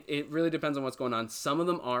 It really depends on what's going on. Some of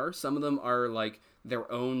them are like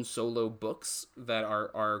their own solo books that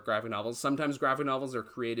are graphic novels. Sometimes graphic novels are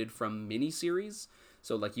created from miniseries.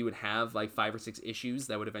 So you would have 5 or 6 issues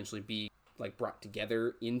that would eventually be brought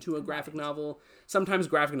together into a graphic novel. Sometimes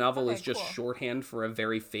graphic novel is just shorthand for a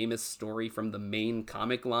very famous story from the main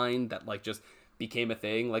comic line that just became a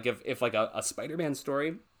thing. If a Spider-Man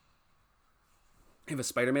story, if a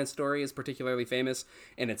Spider-Man story is particularly famous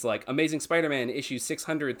and it's Amazing Spider-Man issues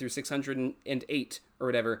 600 through 608 or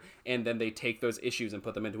whatever, and then they take those issues and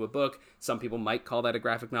put them into a book, some people might call that a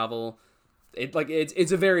graphic novel.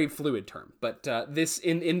 It's a very fluid term, but this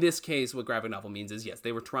in this case, what graphic novel means is, yes,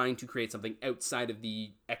 they were trying to create something outside of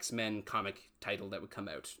the X-Men comic title that would come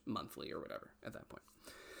out monthly or whatever at that point.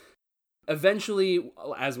 Eventually,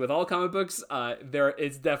 as with all comic books,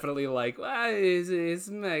 it's definitely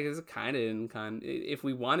it's kind of in if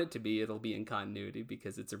we want it to be, it'll be in continuity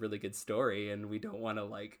because it's a really good story, and we don't want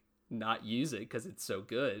to not use it because it's so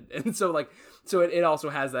good. And so it also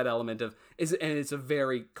has that element of and it's a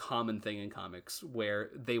very common thing in comics where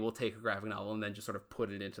they will take a graphic novel and then just sort of put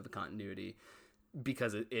it into the continuity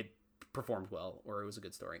because it performed well or it was a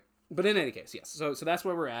good story. But in any case, yes. So that's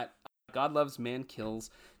where we're at. God Loves, Man Kills,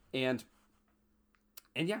 and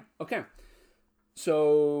yeah, okay.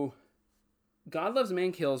 So God Loves,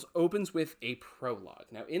 Man Kills opens with a prologue.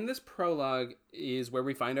 Now in this prologue is where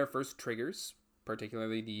we find our first triggers,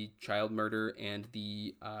 particularly the child murder and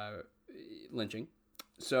the lynching.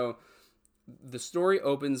 So the story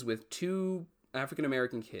opens with 2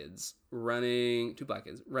 African-American kids two black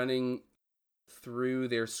kids, running through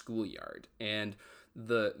their schoolyard. And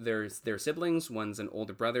their siblings, one's an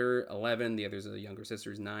older brother, 11, the other's a younger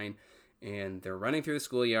sister, 9. and they're running through the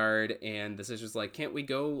schoolyard, and the sister's like, can't we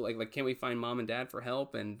go, like can't we find mom and dad for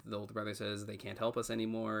help? And the older brother says they can't help us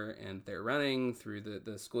anymore, and they're running through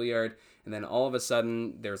the schoolyard, and then all of a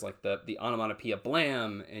sudden there's like the onomatopoeia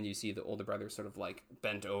blam, and you see the older brother sort of like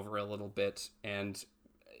bent over a little bit, and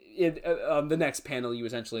the next panel you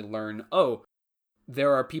essentially learn, oh,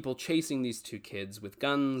 there are people chasing these two kids with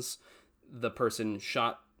guns. The person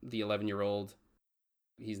shot the 11-year-old.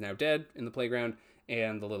 He's now dead in the playground.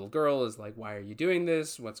 And the little girl is like, why are you doing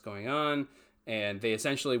this? What's going on? And they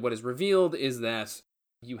essentially, what is revealed is that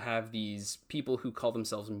you have these people who call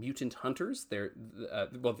themselves mutant hunters. They're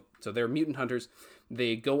mutant hunters.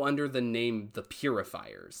 They go under the name the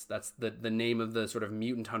Purifiers. That's the name of the sort of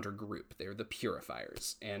mutant hunter group. They're the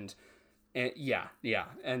Purifiers. And yeah.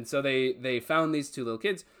 And so they found these two little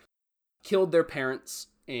kids, killed their parents,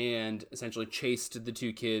 and essentially chased the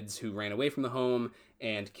two kids who ran away from the home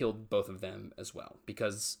and killed both of them as well,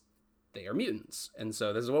 because they are mutants. And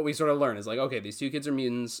so this is what we sort of learn, is like, okay, these two kids are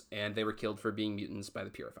mutants, and they were killed for being mutants by the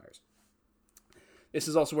Purifiers. This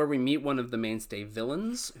is also where we meet one of the mainstay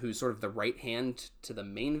villains, who's sort of the right hand to the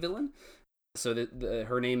main villain. So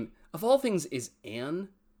her name, of all things, is Anne.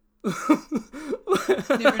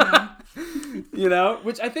 Never know. You know,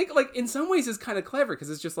 which I think, like, in some ways is kind of clever, because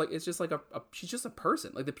it's just like she's just a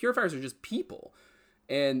person. Like, the Purifiers are just people,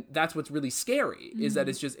 and that's what's really scary, is that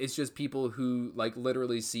it's just people who, like,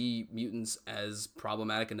 literally see mutants as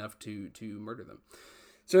problematic enough to murder them.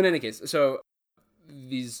 So in any case, so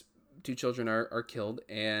these two children are killed,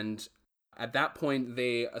 and at that point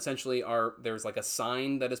they essentially there's like a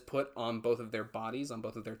sign that is put on both of their bodies, on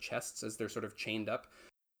both of their chests, as they're sort of chained up,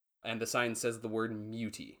 and the sign says the word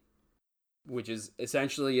mutie, which is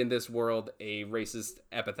essentially in this world a racist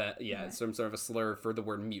epithet. Yeah, right. Some sort of a slur for the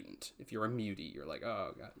word mutant. If you're a mutie, you're like,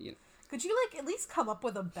 oh god, you know. Could you like at least come up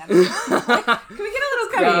with a better one? Like, can we get a little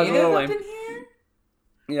creative up in here?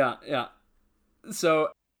 Yeah. So,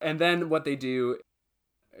 and then what they do,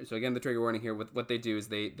 so again, the trigger warning here, what they do is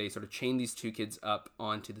they sort of chain these two kids up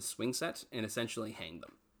onto the swing set and essentially hang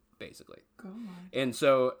them, basically. God. And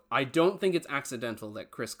so I don't think it's accidental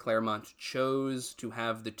that Chris Claremont chose to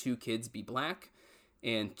have the two kids be black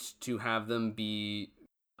and to have them be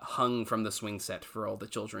hung from the swing set for all the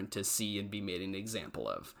children to see and be made an example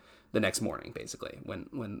of the next morning, basically,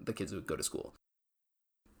 when the kids would go to school.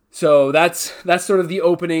 So that's sort of the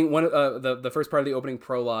opening. The first part of the opening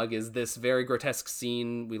prologue is this very grotesque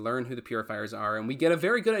scene. We learn who the Purifiers are, and we get a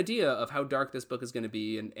very good idea of how dark this book is going to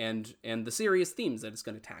be, and the serious themes that it's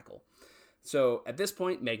going to tackle. So at this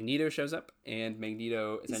point, Magneto shows up, and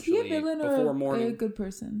Magneto essentially, is he a villain before or morning, a good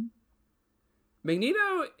person?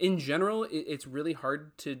 Magneto, in general, it's really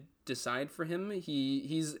hard to decide for him.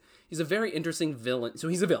 He's a very interesting villain. So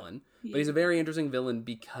he's a villain, but he's a very interesting villain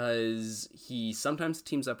because he sometimes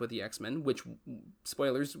teams up with the X-Men, which,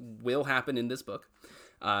 spoilers, will happen in this book.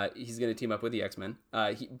 He's going to team up with the X-Men,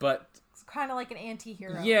 but it's kind of like an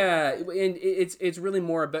anti-hero. Yeah, and it's really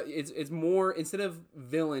more about it's more, instead of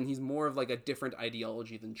villain, he's more of like a different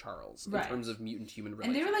ideology than Charles in terms of mutant-human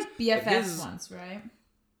relations. And they were like BFFs once, right?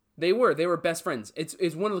 They were best friends.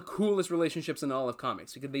 It's one of the coolest relationships in all of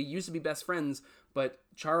comics, because they used to be best friends, but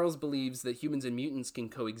Charles believes that humans and mutants can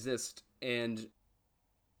coexist, and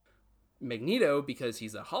Magneto, because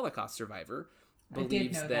he's a Holocaust survivor,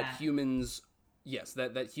 believes that humans,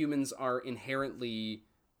 that humans are inherently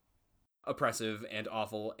oppressive and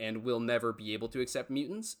awful and will never be able to accept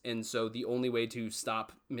mutants, and so the only way to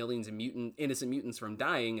stop millions of innocent mutants from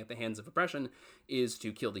dying at the hands of oppression is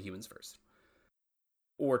to kill the humans first.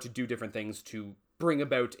 Or to do different things to bring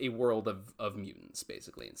about a world of mutants,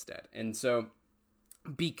 basically, instead. And so,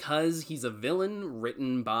 because he's a villain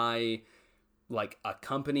written by, like, a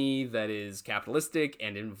company that is capitalistic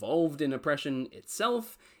and involved in oppression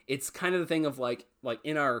itself, it's kind of the thing of, like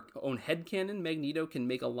in our own headcanon, Magneto can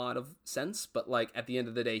make a lot of sense, but, like, at the end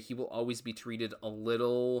of the day, he will always be treated a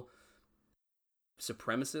little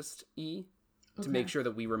supremacist-y to make sure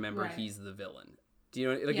that we remember he's the villain. Do you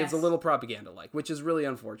know, like, it's a little propaganda-like, which is really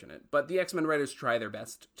unfortunate. But the X-Men writers try their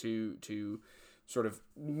best to sort of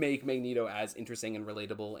make Magneto as interesting and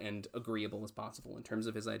relatable and agreeable as possible in terms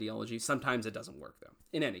of his ideology. Sometimes it doesn't work, though.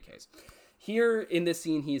 In any case, here in this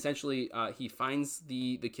scene, he essentially he finds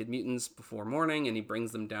the kid mutants before morning, and he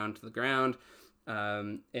brings them down to the ground.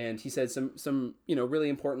 And he says some really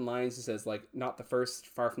important lines. He says, like, not the first,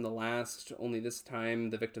 far from the last. Only this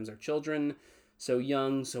time the victims are children. So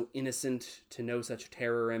young, so innocent, to know such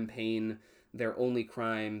terror and pain, their only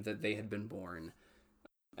crime that they had been born.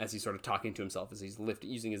 As he's sort of talking to himself, as he's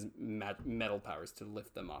using his metal powers to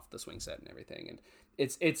lift them off the swing set and everything.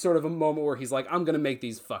 it's sort of a moment where he's like, I'm gonna make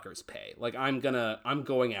these fuckers pay. Like I'm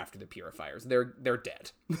going after the purifiers. They're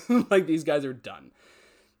dead. Like these guys are done.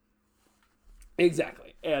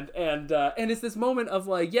 Exactly. And it's this moment of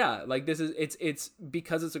like, yeah, like this is it's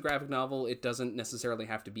because it's a graphic novel, it doesn't necessarily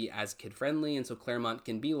have to be as kid friendly, and so Claremont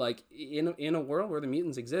can be like, in a world where the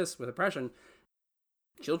mutants exist with oppression,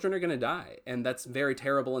 children are gonna die, and that's very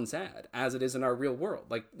terrible and sad, as it is in our real world.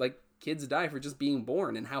 Like kids die for just being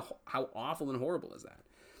born, and how awful and horrible is that?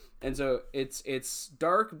 And so it's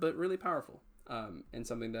dark but really powerful, and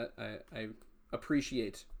something that I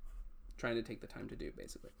appreciate trying to take the time to do,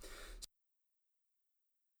 basically.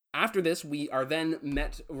 After this, we then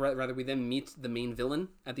meet the main villain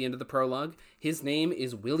at the end of the prologue. His name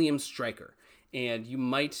is William Stryker, and you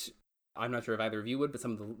might, I'm not sure if either of you would, but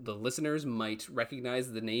some of the listeners might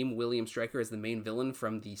recognize the name William Stryker as the main villain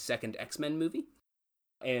from the second X-Men movie.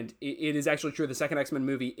 And it is actually true, the second X-Men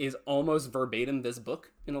movie is almost verbatim this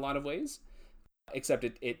book in a lot of ways, except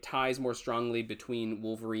it ties more strongly between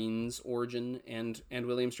Wolverine's origin and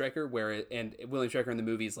William Stryker, and William Stryker in the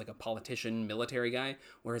movie is like a politician, military guy,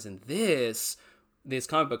 whereas in this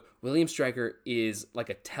comic book, William Stryker is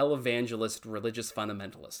like a televangelist, religious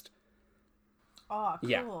fundamentalist. Oh, cool.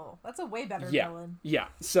 Yeah. That's a way better villain. Yeah.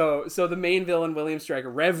 So the main villain, William Stryker,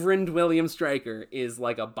 Reverend William Stryker, is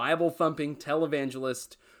like a Bible-thumping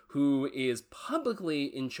televangelist who is publicly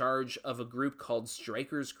in charge of a group called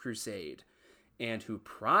Stryker's Crusade, and who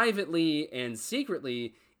privately and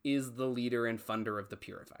secretly is the leader and funder of the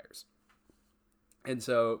Purifiers. And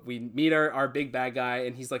so we meet our big bad guy,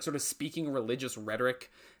 and he's like sort of speaking religious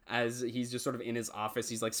rhetoric as he's just sort of in his office.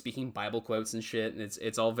 He's like speaking Bible quotes and shit, and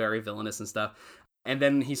it's all very villainous and stuff. And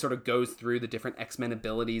then he sort of goes through the different X-Men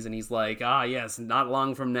abilities, and he's like, yes, not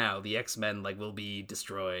long from now, the X-Men like will be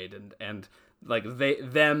destroyed, and like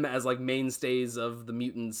them as like mainstays of the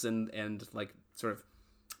mutants and like sort of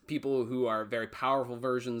people who are very powerful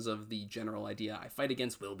versions of the general idea I fight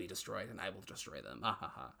against will be destroyed, and I will destroy them. Ha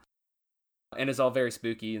ha ha. And it's all very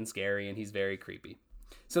spooky and scary, and he's very creepy.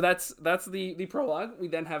 So that's the prologue. We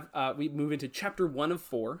then have we move into chapter 1 of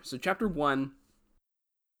 4. So chapter 1.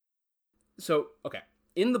 So okay,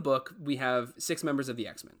 in the book we have 6 members of the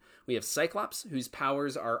X-Men. We have Cyclops, whose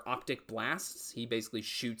powers are optic blasts. He basically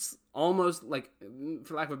shoots almost like,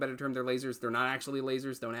 for lack of a better term, they're lasers. They're not actually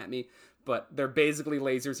lasers. Don't at me. But they're basically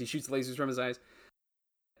lasers. He shoots lasers from his eyes.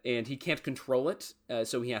 And he can't control it,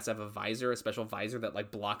 so he has to have a special visor that like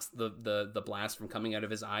blocks the blast from coming out of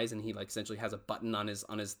his eyes, and he like essentially has a button on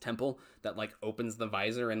his temple that like opens the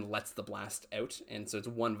visor and lets the blast out, and so it's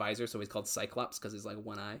one visor, so he's called Cyclops because he's like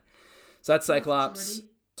one eye. So that's Cyclops.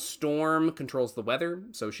 Storm controls the weather,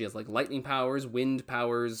 so she has like lightning powers, wind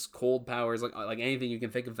powers, cold powers, like anything you can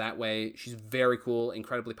think of that way. She's very cool,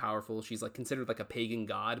 incredibly powerful. She's like considered like a pagan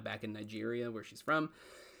god back in Nigeria, where she's from.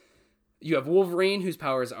 You have Wolverine, whose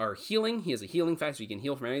powers are healing. He has a healing factor, so he can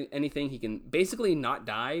heal from anything. He can basically not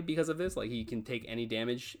die because of this. Like, he can take any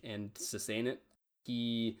damage and sustain it.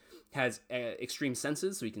 He has extreme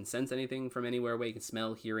senses, so he can sense anything from anywhere away. He can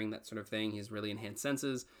smell, hearing, that sort of thing. He has really enhanced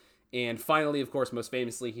senses. And finally, of course, most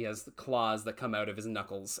famously, he has the claws that come out of his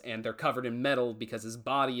knuckles, and they're covered in metal because his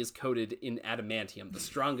body is coated in adamantium, the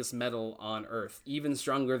strongest metal on Earth, even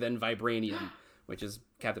stronger than vibranium, which is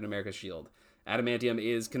Captain America's shield. Adamantium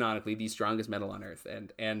is canonically the strongest metal on Earth,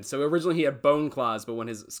 and so originally he had bone claws, but when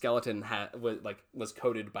his skeleton was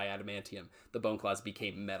coated by adamantium, the bone claws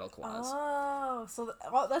became metal claws. Oh, so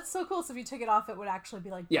that's so cool. So if you took it off, it would actually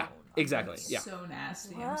be like bone. Yeah, exactly. Yeah, so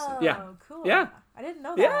nasty. Wow, yeah, cool. Yeah, I didn't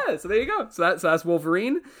know that. Yeah, so there you go. So that's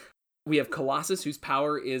Wolverine. We have Colossus, whose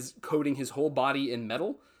power is coating his whole body in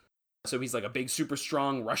metal. So he's like a big, super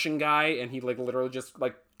strong Russian guy, and he like literally just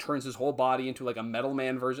like turns his whole body into like a Metal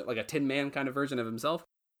Man version, like a Tin Man kind of version of himself.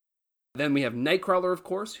 Then we have Nightcrawler, of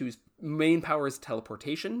course, whose main power is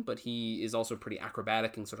teleportation, but he is also pretty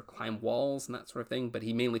acrobatic and sort of climb walls and that sort of thing, but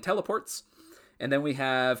he mainly teleports. And then we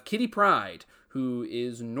have Kitty Pryde, who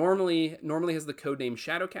is normally has the codename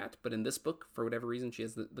Shadowcat, but in this book, for whatever reason, she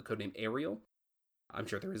has the codename Ariel. I'm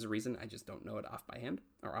sure there is a reason, I just don't know it off by hand,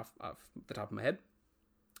 or off the top of my head.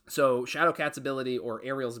 So Shadowcat's ability, or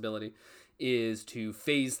Ariel's ability, is to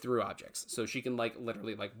phase through objects. So she can like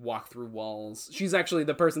literally like walk through walls. She's actually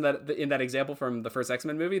the person that in that example from the first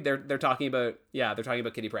X-Men movie, they're talking about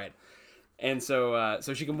Kitty Pryde. And so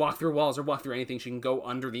she can walk through walls or walk through anything. She can go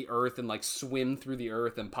under the earth and like swim through the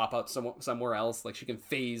earth and pop up somewhere else. Like she can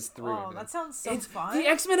phase through. Oh, that sounds so fun. The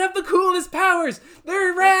X-Men have the coolest powers.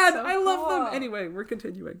 They're rad. So I love them. Anyway, we're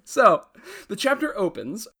continuing. So the chapter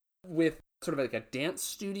opens with sort of like a dance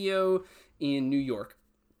studio in New York.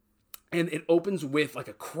 And it opens with like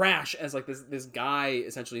a crash as like this guy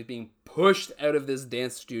essentially is being pushed out of this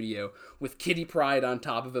dance studio with Kitty Pryde on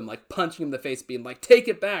top of him, like punching him in the face, being like, take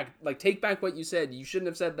it back, like take back what you said, you shouldn't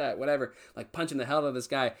have said that, whatever, like punching the hell out of this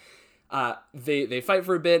guy. They fight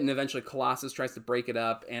for a bit, and eventually Colossus tries to break it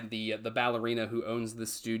up, and the ballerina who owns the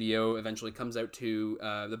studio eventually comes out to,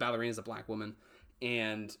 the ballerina is a black woman,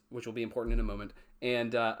 and which will be important in a moment.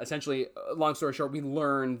 And essentially, long story short, we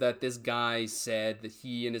learn that this guy said that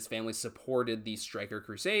he and his family supported the Stryker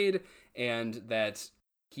Crusade, and that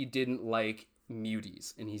he didn't like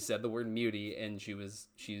muties. And he said the word mutie, and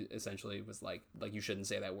she essentially was like you shouldn't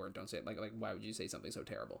say that word. Don't say it. Like why would you say something so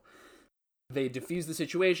terrible? They defuse the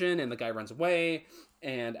situation, and the guy runs away.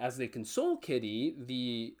 And as they console Kitty,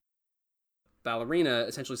 the ballerina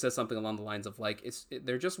essentially says something along the lines of like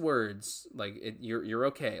they're just words, like you're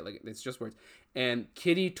okay, like it's just words. And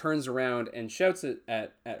Kitty turns around and shouts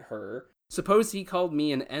at her, suppose he called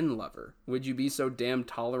me an N lover, would you be so damn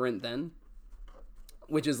tolerant then?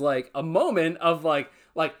 Which is like a moment of like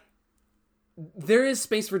there is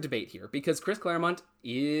space for debate here, because Chris Claremont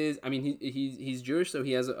is, I mean, he's Jewish, so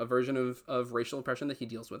he has a version of racial oppression that he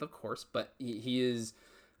deals with, of course, but he is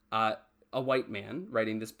a white man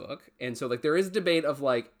writing this book, and so like there is debate of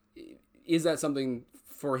like, is that something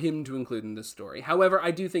for him to include in this story? However,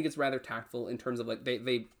 I do think it's rather tactful in terms of like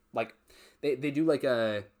they do like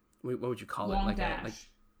a, what would you call long it, like dash. like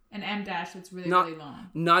an M dash that's really long.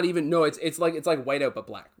 Not even, no, it's like whiteout but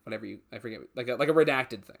black, whatever I forget, like a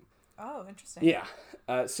redacted thing. Oh, interesting. Yeah.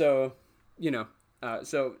 So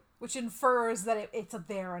which infers that it's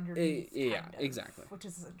there underneath. Yeah, exactly. Which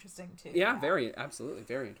is interesting too. Yeah, absolutely,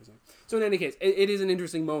 very interesting. So in any case, it is an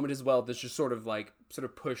interesting moment as well. That's just sort of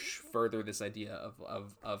push further this idea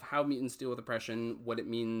of how mutants deal with oppression, what it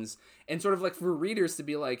means, and sort of like for readers to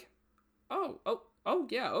be like, oh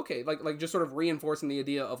yeah, okay, like just sort of reinforcing the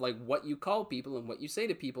idea of like what you call people and what you say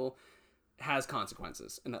to people has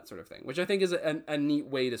consequences and that sort of thing, which I think is a neat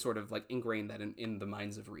way to sort of like ingrain that in the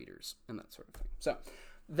minds of readers and that sort of thing. So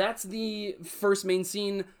that's the first main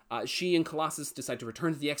scene. She and Colossus decide to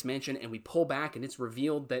return to the X Mansion, and we pull back, and it's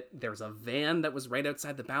revealed that there's a van that was right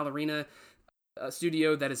outside the ballerina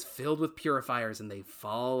studio that is filled with purifiers, and they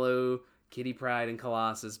follow Kitty Pryde and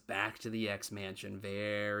Colossus back to the X Mansion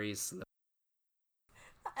very slowly.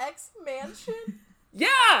 X Mansion?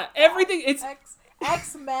 Yeah! Everything, it's...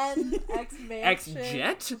 X-Men, X-Mansion.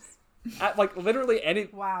 X-Jet? Like literally any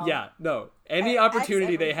any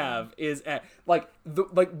opportunity they have is at like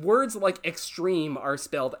words like extreme are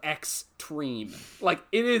spelled extreme. Like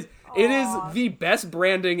it is the best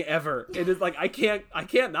branding ever. It is like I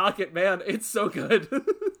can't knock it, man. It's so good.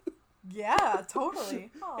 Yeah,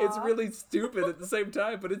 totally. It's really stupid at the same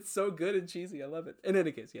time, but it's so good and cheesy. I love it. In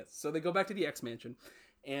any case, yes. So they go back to the X Mansion.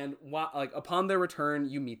 And upon their return,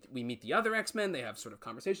 we meet the other X-Men. They have sort of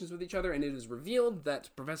conversations with each other, and it is revealed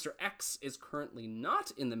that Professor X is currently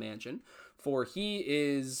not in the mansion, for he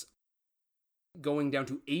is going down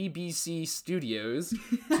to ABC Studios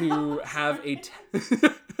to have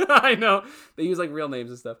I know they use like real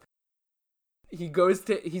names and stuff. He's going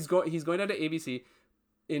down to ABC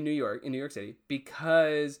in New York City,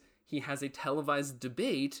 because he has a televised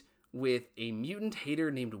debate with a mutant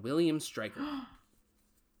hater named William Stryker.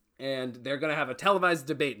 And they're going to have a televised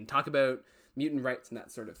debate and talk about mutant rights and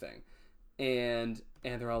that sort of thing. And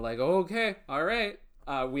they're all like, oh, okay, all right.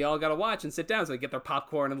 We all got to watch and sit down. So they get their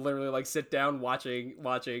popcorn and literally like sit down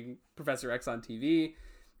watching Professor X on TV.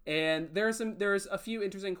 And there's a few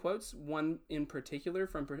interesting quotes. One in particular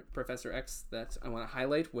from Professor X that I want to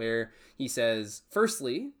highlight, where he says,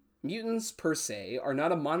 firstly, mutants per se are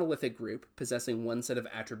not a monolithic group possessing one set of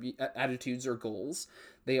attitudes or goals.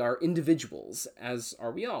 They are individuals, as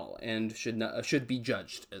are we all, and should be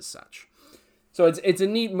judged as such. So it's a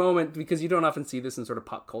neat moment, because you don't often see this in sort of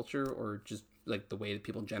pop culture or just like the way that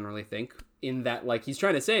people generally think, in that like he's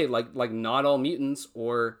trying to say like not all mutants,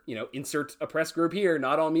 or insert oppressed group here,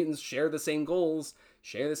 not all mutants share the same goals,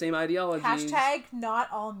 share the same ideologies. # not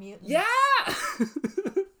all mutants. Yeah.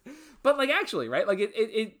 But like actually, right? Like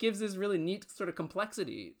it gives this really neat sort of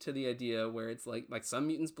complexity to the idea, where it's like some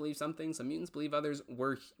mutants believe something, some mutants believe others.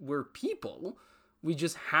 We're people. We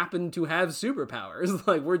just happen to have superpowers.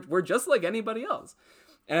 Like we're just like anybody else.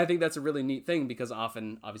 And I think that's a really neat thing, because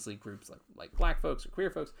often, obviously, groups like black folks or queer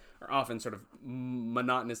folks are often sort of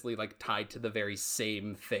monotonously like tied to the very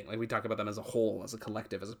same thing. Like we talk about them as a whole, as a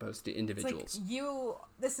collective, as opposed to individuals. It's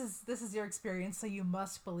like this is your experience, so you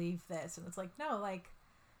must believe this. And it's like, no, like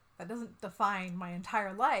that doesn't define my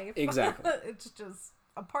entire life. Exactly. It's just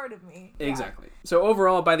a part of me. Exactly. So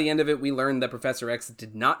overall, by the end of it, we learned that Professor X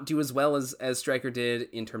did not do as well as Stryker did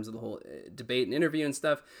in terms of the whole debate and interview and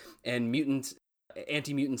stuff, and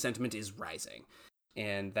anti-mutant sentiment is rising.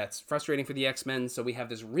 And that's frustrating for the X-Men, so we have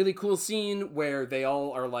this really cool scene where they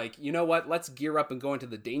all are like, you know what, let's gear up and go into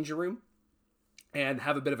the Danger Room and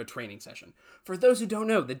have a bit of a training session. For those who don't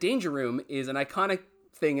know, the Danger Room is an iconic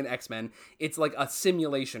thing in X-Men. It's like a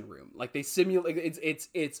simulation room. Like they simulate,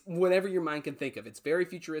 it's whatever your mind can think of. It's very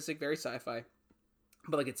futuristic, very sci-fi,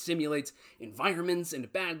 but like it simulates environments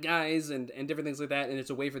and bad guys and different things like that. And it's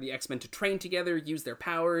a way for the X-Men to train together, use their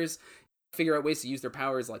powers, figure out ways to use their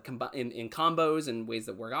powers like in combos and ways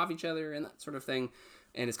that work off each other and that sort of thing.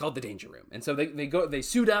 And it's called the Danger Room. And so they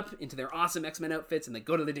suit up into their awesome X-Men outfits and they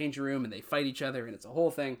go to the Danger Room and they fight each other and it's a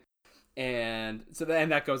whole thing. And so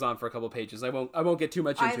that goes on for a couple pages. I won't get too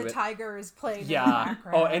much into it. The Tiger is playing. Yeah. In the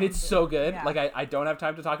background. Oh, and it's so good. Yeah. Like I don't have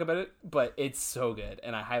time to talk about it, but it's so good,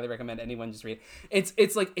 and I highly recommend anyone just read it.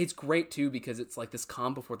 It's great too because it's like this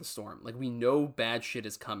calm before the storm. Like we know bad shit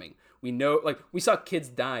is coming. We know, like we saw kids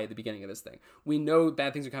die at the beginning of this thing. We know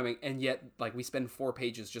bad things are coming, and yet like we spend 4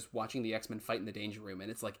 pages just watching the X-Men fight in the Danger Room,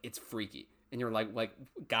 and it's freaky. And you're like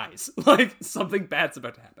guys, like something bad's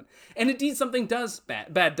about to happen, and indeed something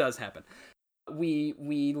bad does happen.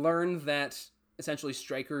 We learn that essentially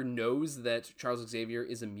Stryker knows that Charles Xavier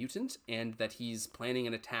is a mutant and that he's planning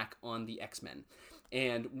an attack on the X-Men.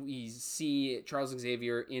 And we see Charles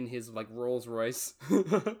Xavier in his like Rolls Royce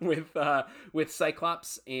with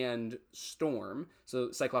Cyclops and Storm. So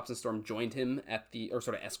Cyclops and Storm joined him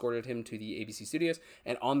sort of escorted him to the ABC studios.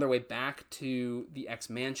 And on their way back to the X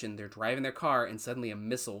Mansion, they're driving their car and suddenly a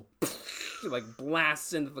missile like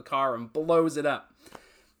blasts into the car and blows it up.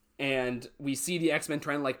 And we see the X-Men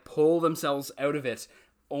trying to like pull themselves out of it,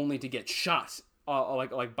 only to get shot,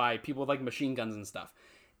 like by people with like machine guns and stuff.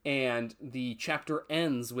 And the chapter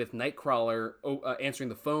ends with Nightcrawler answering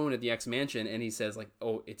the phone at the X Mansion, and he says like,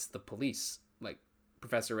 "Oh, it's the police. Like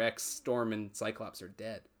Professor X, Storm, and Cyclops are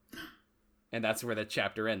dead." And that's where the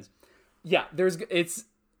chapter ends. Yeah,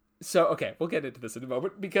 So, okay, we'll get into this in a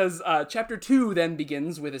moment, because Chapter 2 then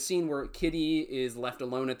begins with a scene where Kitty is left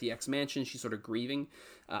alone at the X Mansion. She's sort of grieving.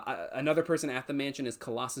 Another person at the mansion is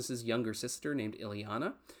Colossus's younger sister named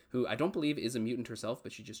Illyana, who I don't believe is a mutant herself,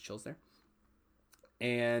 but she just chills there.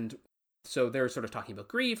 And so they're sort of talking about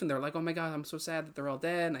grief, and they're like, oh my god, I'm so sad that they're all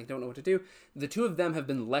dead, and I don't know what to do. The two of them have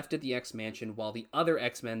been left at the X Mansion, while the other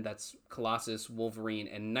X-Men, that's Colossus, Wolverine,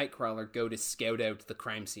 and Nightcrawler, go to scout out the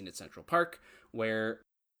crime scene at Central Park, where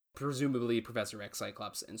presumably Professor X,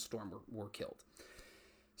 Cyclops, and Storm were killed.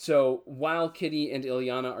 So while Kitty and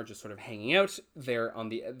Illyana are just sort of hanging out, they're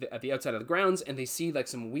at the outside of the grounds, and they see like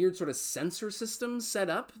some weird sort of sensor system set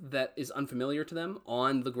up that is unfamiliar to them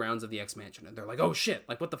on the grounds of the X Mansion. And they're like, oh shit,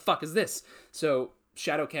 like what the fuck is this? So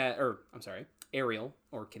Ariel,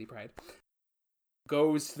 or Kitty Pryde,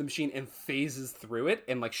 goes to the machine and phases through it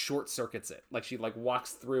and like short circuits it. Like she like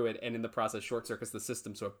walks through it and in the process short circuits the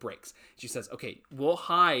system so it breaks. She says, okay, we'll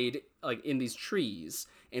hide like in these trees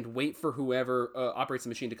and wait for whoever operates the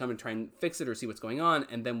machine to come and try and fix it or see what's going on,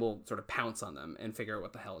 and then we'll sort of pounce on them and figure out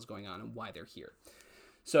what the hell is going on and why they're here.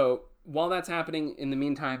 So while that's happening, in the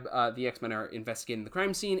meantime, the X-Men are investigating the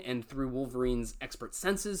crime scene, and through Wolverine's expert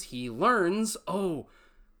senses, he learns, oh,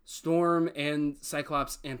 Storm and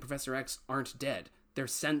Cyclops and Professor X aren't dead. Their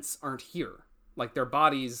scents aren't here. Like, their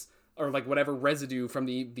bodies, or like whatever residue from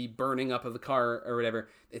the burning up of the car or whatever,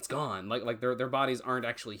 it's gone. Like their bodies aren't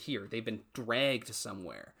actually here. They've been dragged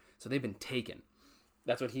somewhere. So they've been taken.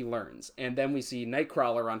 That's what he learns. And then we see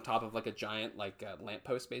Nightcrawler on top of like a giant like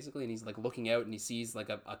lamppost basically, and he's like looking out and he sees like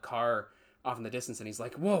a car off in the distance, and he's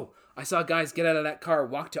like, whoa, I saw guys get out of that car,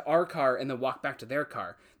 walk to our car, and then walk back to their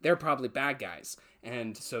car. They're probably bad guys.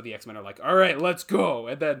 And so the X-Men are like, all right, let's go.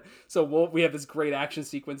 And then, so we have this great action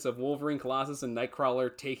sequence of Wolverine, Colossus, and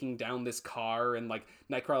Nightcrawler taking down this car, and like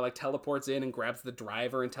Nightcrawler like teleports in and grabs the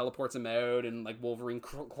driver and teleports him out, and like Wolverine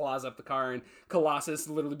claws up the car, and Colossus,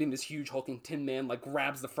 literally being this huge hulking tin man, like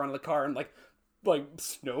grabs the front of the car and like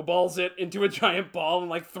snowballs it into a giant ball and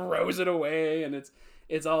like throws it away, and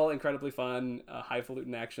it's all incredibly fun,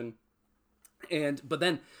 highfalutin action. But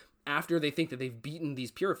then, after they think that they've beaten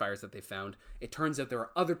these purifiers that they found, it turns out there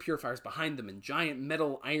are other purifiers behind them in giant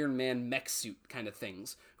metal Iron Man mech suit kind of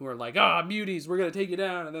things, who are like, muties, we're going to take you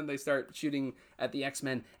down. And then they start shooting at the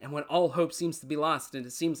X-Men. And when all hope seems to be lost, and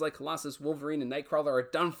it seems like Colossus, Wolverine, and Nightcrawler are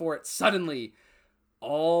done for it, suddenly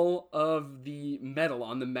all of the metal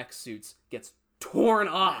on the mech suits gets torn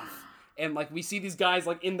off. And, like, we see these guys,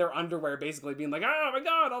 like, in their underwear, basically being like, oh, my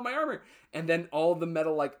God, all my armor. And then all the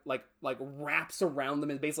metal, like wraps around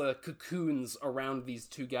them and basically, like, cocoons around these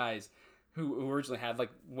two guys. who originally had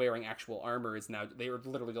like wearing actual armor, is now, they are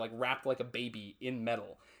literally like wrapped like a baby in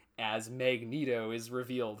metal as Magneto is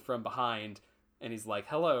revealed from behind, and he's like,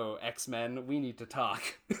 "Hello, X-Men, we need to talk."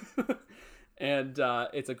 And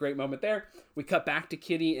it's a great moment there. We cut back to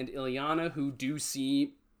Kitty and Illyana, who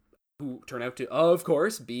turn out to, of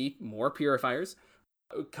course, be more purifiers,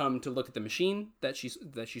 come to look at the machine that she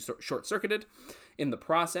short-circuited. In the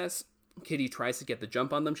process, Kitty tries to get the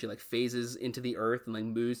jump on them. She like phases into the earth and like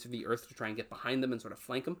moves through the earth to try and get behind them and sort of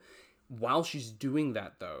flank them. While she's doing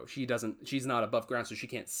that, though, she's not above ground, so she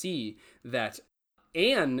can't see that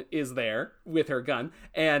Anne is there with her gun,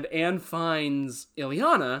 and Anne finds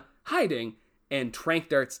Illyana hiding and trank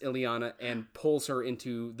darts Illyana and pulls her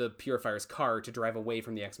into the Purifier's car to drive away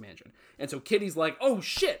from the X-Mansion. And so Kitty's like, "Oh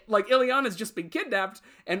shit, like Illyana's just been kidnapped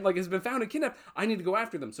and like has been found and kidnapped. I need to go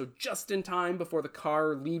after them." So just in time before the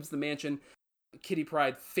car leaves the mansion, Kitty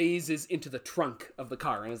Pryde phases into the trunk of the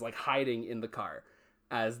car and is like hiding in the car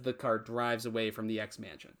as the car drives away from the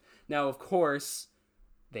X-Mansion. Now, of course,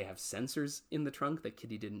 they have sensors in the trunk that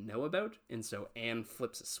Kitty didn't know about, and so Anne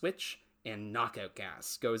flips a switch and knockout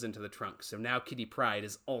gas goes into the trunk. So now Kitty Pryde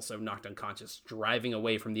is also knocked unconscious, driving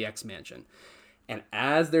away from the X-Mansion. And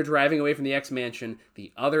as they're driving away from the X-Mansion,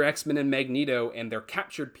 the other X-Men and Magneto and their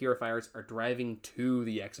captured Purifiers are driving to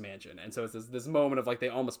the X-Mansion. And so it's this moment of like they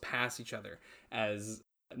almost pass each other, as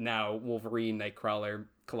now Wolverine, Nightcrawler,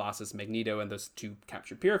 Colossus, Magneto, and those two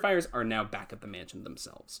captured Purifiers are now back at the mansion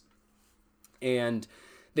themselves. And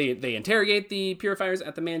They interrogate the Purifiers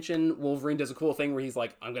at the mansion. Wolverine does a cool thing where he's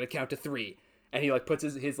like, "I'm gonna count to 3," and he like puts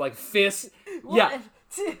his like fist. Yeah,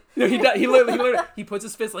 no, he does. He literally he puts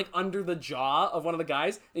his fist like under the jaw of one of the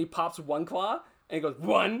guys, and he pops one claw, and he goes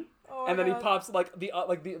 1, and then he pops like the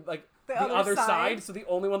other side. So the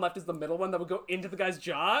only one left is the middle one that would go into the guy's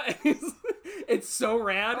jaw. It's so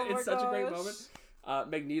rad. It's such a great moment.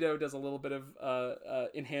 Magneto does a little bit of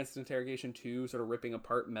enhanced interrogation too, sort of ripping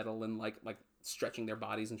apart metal and like stretching their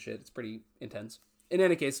bodies and shit. It's pretty intense. In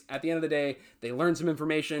any case, at the end of the day, they learn some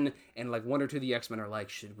information, and like one or two of the X-Men are like,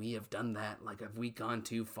 "Should we have done that? Like, have we gone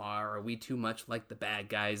too far? Are we too much like the bad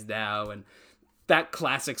guys now?" And that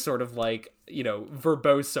classic sort of like,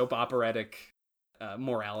 verbose soap operatic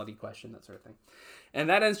morality question, that sort of thing. And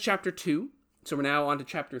that ends chapter 2. So we're now on to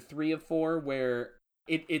chapter 3 of 4, where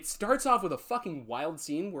it starts off with a fucking wild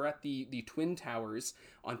scene. We're at the Twin Towers.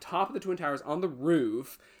 On top of the Twin Towers, on the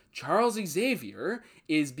roof, Charles Xavier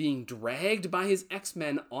is being dragged by his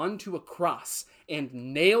X-Men onto a cross and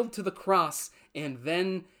nailed to the cross and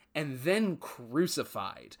then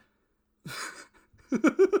crucified.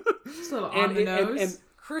 It's a little on the nose. And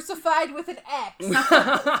crucified with an X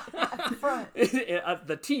at the front.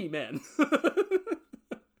 The T, man.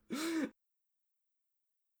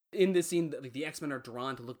 In this scene, the X-Men are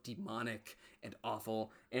drawn to look demonic and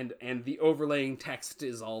awful, and the overlaying text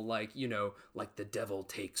is all like, like the devil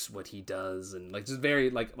takes what he does, and like just very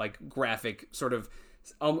like graphic, sort of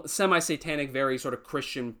semi-satanic, very sort of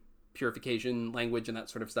Christian purification language and that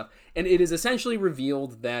sort of stuff. And it is essentially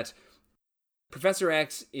revealed that Professor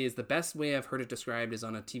X is, the best way I've heard it described is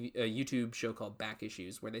on a YouTube show called Back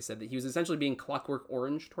Issues, where they said that he was essentially being Clockwork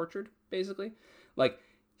Orange tortured, basically. Like,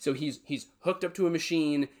 so he's hooked up to a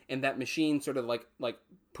machine, and that machine sort of like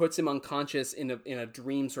puts him unconscious in a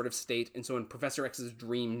dream sort of state. And so in Professor X's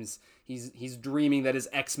dreams, he's dreaming that his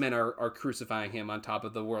X-Men are crucifying him on top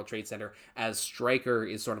of the World Trade Center, as Stryker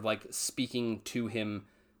is sort of like speaking to him.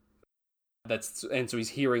 And so he's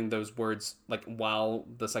hearing those words like while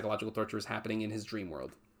the psychological torture is happening in his dream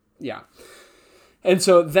world. Yeah. And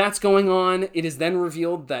so that's going on. It is then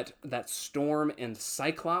revealed that Storm and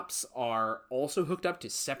Cyclops are also hooked up to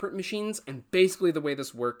separate machines. And basically the way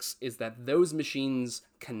this works is that those machines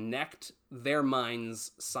connect their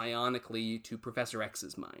minds psionically to Professor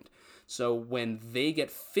X's mind. So when they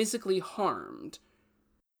get physically harmed,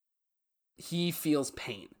 he feels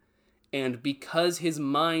pain. And because his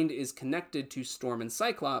mind is connected to Storm and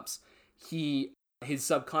Cyclops, his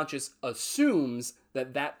subconscious assumes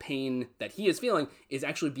that pain that he is feeling is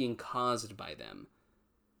actually being caused by them.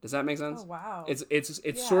 Does that make sense? Oh, wow.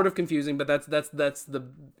 It's sort of confusing, but that's the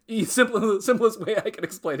simplest way I can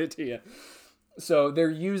explain it to you. So they're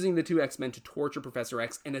using the two X-Men to torture Professor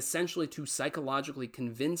X and essentially to psychologically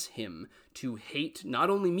convince him to hate not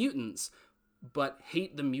only mutants, but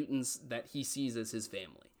hate the mutants that he sees as his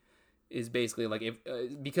family. Is basically like,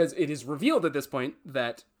 because it is revealed at this point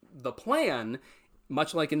that the plan,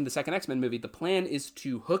 much like in the second X-Men movie, the plan is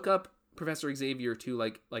to hook up Professor Xavier to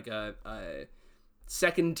like a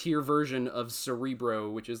second tier version of Cerebro,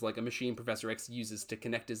 which is like a machine Professor X uses to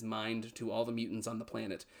connect his mind to all the mutants on the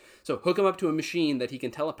planet. So hook him up to a machine that he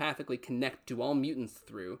can telepathically connect to all mutants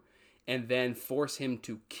through, and then force him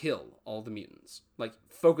to kill all the mutants. Like,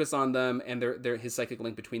 focus on them and his psychic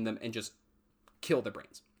link between them and just kill their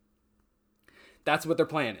brains. That's what their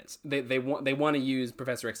plan is. They want to use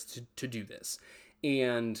Professor X to do this.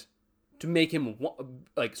 And to make him,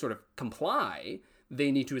 like, sort of comply,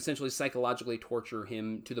 they need to essentially psychologically torture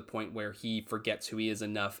him to the point where he forgets who he is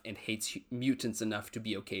enough and hates mutants enough to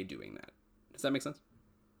be okay doing that. Does that make sense?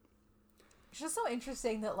 It's just so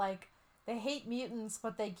interesting that, like, they hate mutants,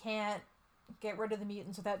 but they can't get rid of the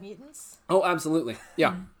mutants without mutants. Oh, absolutely.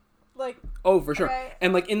 Yeah. Like, oh, for sure. Okay.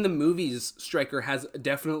 And, like, in the movies, Stryker has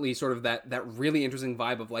definitely sort of that really interesting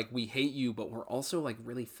vibe of, like, we hate you, but we're also, like,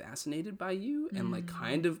 really fascinated by you and, like,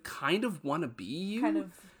 kind of want to be you. Kind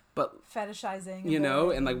of, but fetishizing. You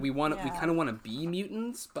know, and, like, we kind of want to be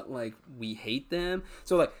mutants, but, like, we hate them.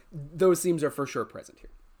 So, like, those themes are for sure present here.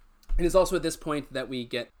 It is also at this point that we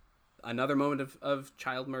get another moment of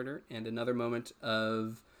child murder and another moment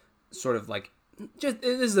of sort of, like, this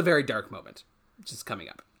is a very dark moment just coming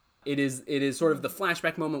up. It is sort of the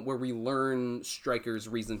flashback moment where we learn Stryker's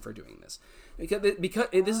reason for doing this. Because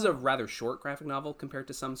this is a rather short graphic novel compared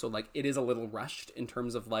to some, so, like, it is a little rushed in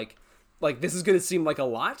terms of, like this is going to seem like a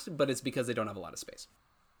lot, but it's because they don't have a lot of space.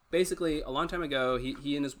 Basically, a long time ago,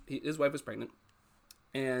 he and his wife was pregnant,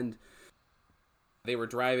 and they were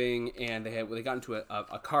driving, and they got into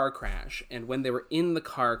a car crash, and when they were in the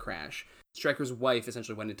car crash, Stryker's wife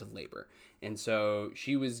essentially went into labor, and so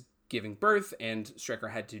she was giving birth, and Stryker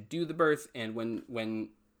had to do the birth, and when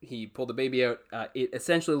he pulled the baby out, it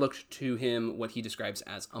essentially looked to him what he describes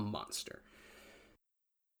as a monster.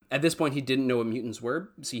 At this point, he didn't know what mutants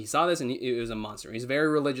were, so he saw this, and it was a monster. He's a very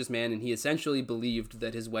religious man, and he essentially believed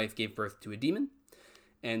that his wife gave birth to a demon,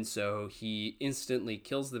 and so he instantly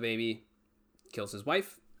kills the baby, kills his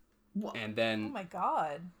wife, and then... Oh my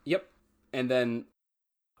god. Yep. And then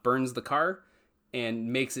burns the car,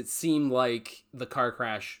 and makes it seem like the car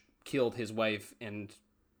crash killed his wife and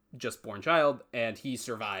just born child, and he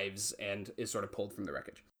survives and is sort of pulled from the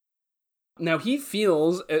wreckage. Now he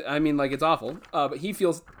feels, I mean, like, it's awful, but he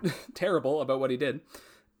feels terrible about what he did.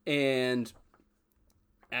 And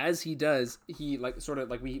as he does, he, like, sort of,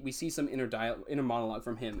 like, we see some inner monologue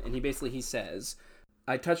from him, and he says,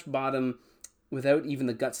 I touched bottom without even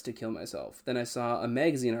the guts to kill myself. Then I saw a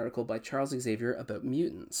magazine article by Charles Xavier about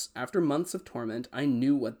mutants. After months of torment, I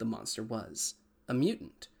knew what the monster was. A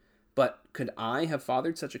mutant. But could I have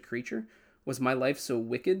fathered such a creature? Was my life so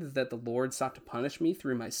wicked that the Lord sought to punish me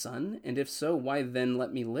through my son? And if so, why then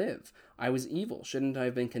let me live? I was evil. Shouldn't I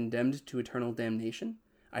have been condemned to eternal damnation?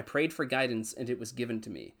 I prayed for guidance, and it was given to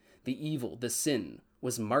me. The evil, the sin,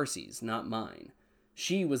 was Marcy's, not mine.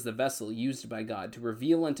 She was the vessel used by God to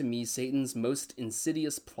reveal unto me Satan's most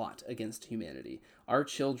insidious plot against humanity.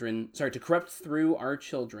 To corrupt through our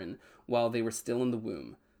children while they were still in the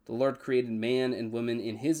womb. The Lord created man and woman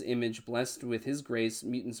in his image, blessed with his grace.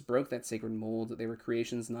 Mutants broke that sacred mold. They were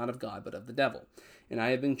creations not of God, but of the devil. And I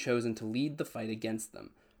have been chosen to lead the fight against them.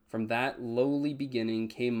 From that lowly beginning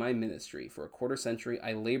came my ministry. For a quarter century,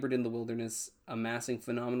 I labored in the wilderness, amassing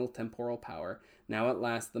phenomenal temporal power. Now at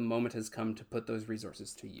last, the moment has come to put those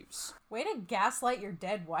resources to use. Way to gaslight your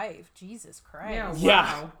dead wife. Jesus Christ. Yeah, wow.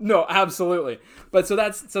 Yeah, no, absolutely. But so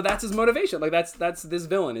that's his motivation. Like, that's this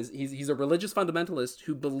villain. He's a religious fundamentalist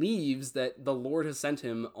who believes that the Lord has sent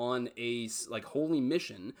him on a, like, holy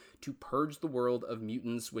mission to purge the world of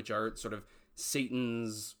mutants, which are sort of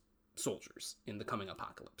Satan's soldiers in the coming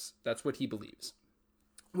apocalypse. That's what he believes.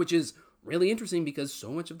 Which is really interesting because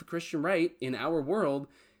so much of the Christian right in our world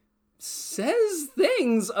says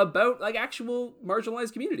things about, like, actual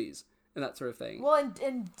marginalized communities and that sort of thing. Well,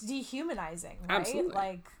 and dehumanizing, right? Absolutely.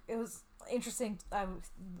 Like, it was interesting. I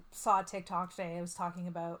saw a TikTok today. It was talking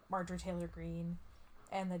about Marjorie Taylor Greene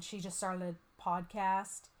and that she just started a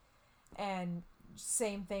podcast, and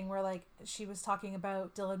same thing where, like, she was talking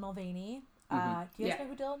about Dylan Mulvaney. Mm-hmm. Do you guys know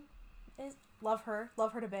who Dylan is? Love her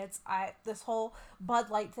to bits. This whole Bud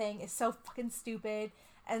Light thing is so fucking stupid,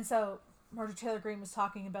 and so Marjorie Taylor Greene was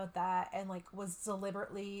talking about that and, like, was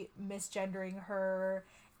deliberately misgendering her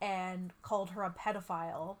and called her a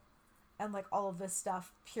pedophile and, like, all of this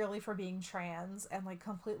stuff purely for being trans and, like,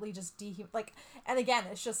 completely just like, and again,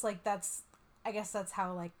 it's just, like, I guess that's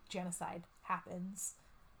how, like, genocide happens.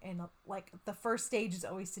 And, like, the first stage is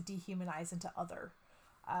always to dehumanize into other.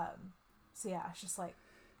 So yeah, it's just like,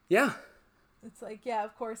 yeah, it's like, yeah,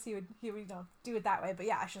 of course he would, you know, do it that way. But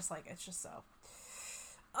yeah, it's just like, it's just so,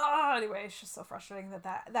 anyway, it's just so frustrating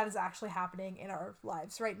that is actually happening in our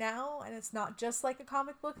lives right now, and it's not just like a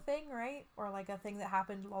comic book thing, right? Or like a thing that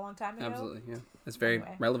happened a long time ago. Absolutely, yeah. It's very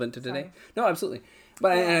relevant to today. Sorry. No, absolutely.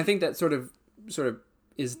 But and I think that sort of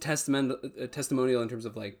is testimonial in terms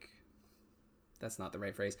of, like, that's not the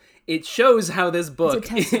right phrase. It shows how this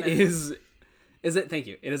book is it. Thank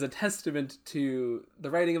you. It is a testament to the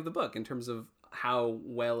writing of the book in terms of how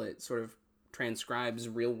well it sort of transcribes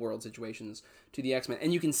real world situations to the X-Men.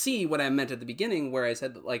 And you can see what I meant at the beginning, where I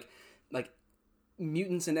said that like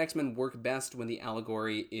mutants and X-Men work best when the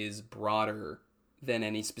allegory is broader than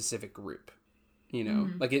any specific group. You know,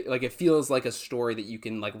 it feels like a story that you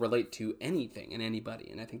can like relate to anything and anybody,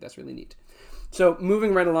 and I think that's really neat. So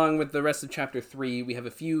moving right along with the rest of chapter 3, we have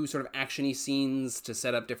a few sort of actiony scenes to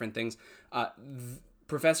set up different things.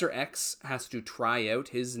 Professor X has to try out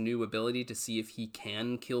his new ability to see if he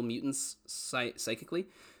can kill mutants psychically.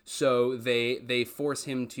 So they force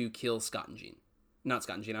him to kill Scott and Jean. Not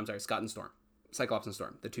Scott and Jean, I'm sorry, Scott and Storm. Cyclops and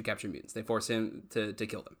Storm, the 2 captured mutants. They force him to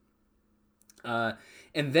kill them.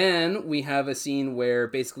 And then we have a scene where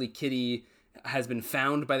basically Kitty has been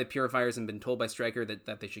found by the Purifiers and been told by Stryker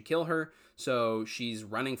that they should kill her. So she's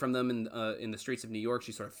running from them in the streets of New York.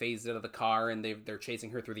 She's sort of phased out of the car, and they're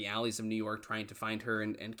chasing her through the alleys of New York, trying to find her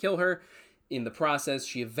and kill her. In the process,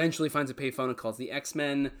 she eventually finds a payphone and calls the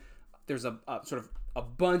X-Men. There's a sort of a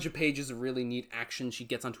bunch of pages of really neat action. She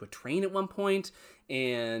gets onto a train at one point,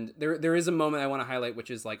 and there is a moment I want to highlight, which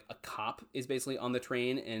is like a cop is basically on the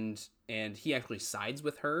train, and he actually sides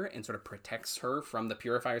with her and sort of protects her from the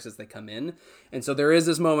Purifiers as they come in. And so there is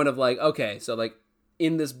this moment of like, okay, so like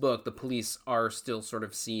in this book, the police are still sort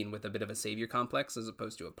of seen with a bit of a savior complex as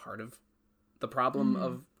opposed to a part of the problem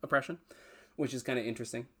of oppression, which is kind of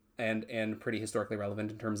interesting and pretty historically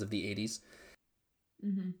relevant in terms of the 80s.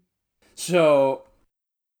 So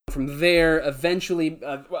from there, eventually,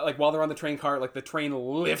 like while they're on the train car, like the train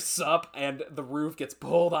lifts up and the roof gets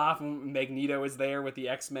pulled off, and Magneto is there with the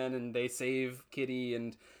X-Men, and they save Kitty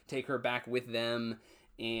and take her back with them.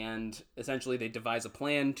 And essentially they devise a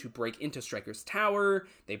plan to break into Stryker's tower.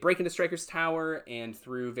 They break into Stryker's tower, and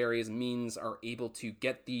through various means are able to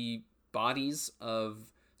get the bodies of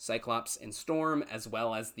Cyclops and Storm, as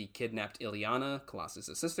well as the kidnapped Illyana,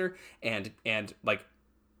 Colossus' sister, and like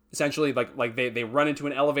essentially like they run into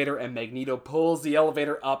an elevator, and Magneto pulls the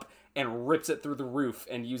elevator up and rips it through the roof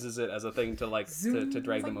and uses it as a thing to like to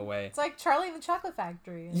drag them away. It's like Charlie and the Chocolate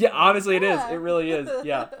Factory. Yeah, honestly it is. It really is.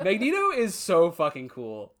 Yeah. Magneto is so fucking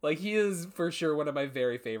cool. Like he is for sure one of my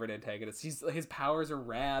very favorite antagonists. His powers are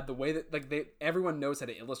rad. The way that like everyone knows how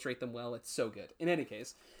to illustrate them well. It's so good. In any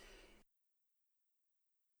case,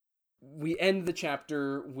 we end the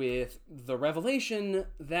chapter with the revelation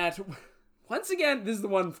that once again, this is the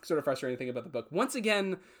one sort of frustrating thing about the book. Once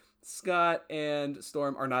again, Scott and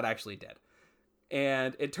Storm are not actually dead.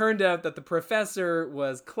 And it turned out that the professor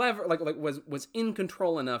was clever, was in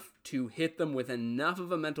control enough to hit them with enough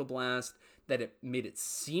of a mental blast that it made it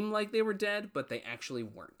seem like they were dead, but they actually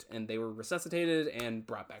weren't. And they were resuscitated and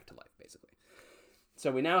brought back to life, basically.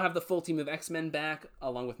 So we now have the full team of X-Men back,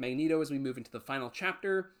 along with Magneto, as we move into the final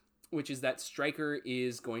chapter, which is that Stryker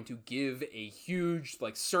is going to give a huge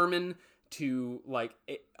sermon to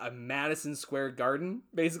a Madison Square Garden.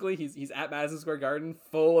 Basically, he's at Madison Square Garden,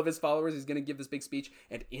 full of his followers. He's going to give this big speech,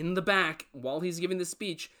 and in the back, while he's giving this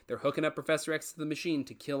speech, they're hooking up Professor X to the machine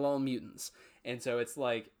to kill all mutants. And so it's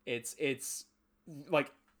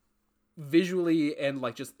visually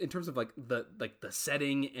and just in terms of the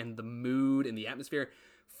setting and the mood and the atmosphere,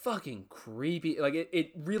 fucking creepy.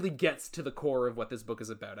 It really gets to the core of what this book is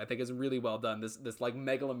about. I think it's really well done. This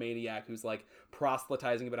megalomaniac who's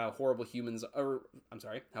proselytizing about how horrible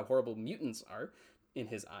how horrible mutants are in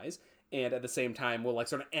his eyes, and at the same time will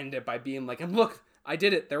sort of end it by being like, and look, I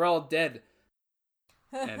did it, they're all dead,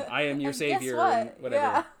 and I am your savior. And whatever.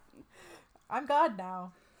 Yeah. I'm God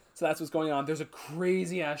now. So that's what's going on. There's a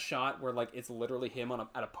crazy ass shot where it's literally him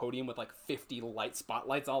at a podium with 50 light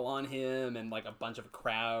spotlights all on him and a bunch of a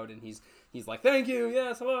crowd, and he's like, "Thank you,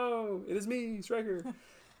 yes, hello, it is me, Stryker."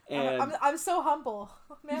 And I'm so humble,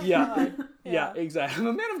 man. Yeah, of God. Yeah, exactly. I'm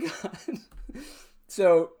a man of God.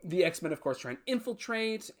 So the X-Men, of course, try and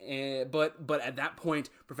infiltrate, but at that point,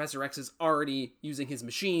 Professor X is already using his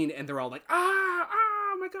machine, and they're all like,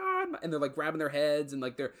 oh my God, and they're grabbing their heads, and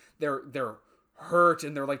they're hurt,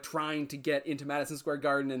 and they're trying to get into Madison Square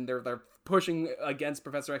Garden, and they're pushing against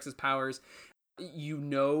Professor X's powers. You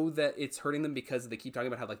know that it's hurting them because they keep talking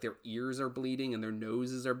about how their ears are bleeding and their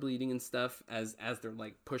noses are bleeding and stuff as they're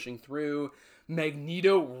pushing through.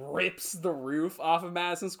 Magneto rips the roof off of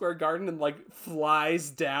Madison Square Garden and flies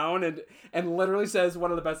down and literally says one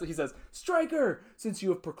of the best. He says, "Stryker, since you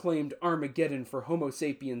have proclaimed Armageddon for Homo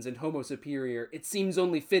sapiens and Homo superior, it seems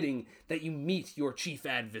only fitting that you meet your chief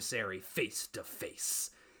adversary face to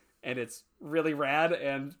face." And it's really rad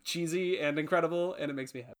and cheesy and incredible, and it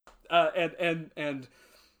makes me happy. And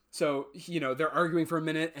So, they're arguing for a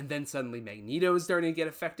minute, and then suddenly Magneto is starting to get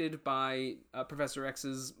affected by Professor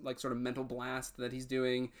X's, like, sort of mental blast that he's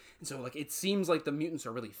doing. And so, like, it seems like the mutants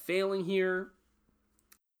are really failing here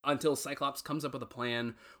until Cyclops comes up with a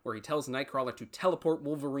plan where he tells Nightcrawler to teleport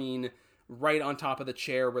Wolverine right on top of the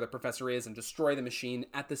chair where the professor is and destroy the machine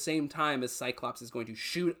at the same time as Cyclops is going to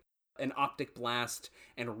shoot an optic blast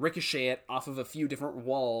and ricochet it off of a few different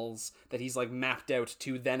walls that he's like mapped out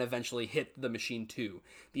to then eventually hit the machine too.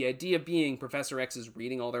 The idea being Professor X is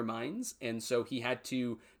reading all their minds, and so he had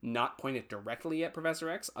to not point it directly at Professor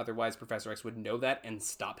X, otherwise Professor X would know that and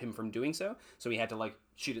stop him from doing so. So he had to like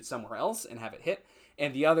shoot it somewhere else and have it hit.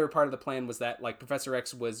 And the other part of the plan was that, like, Professor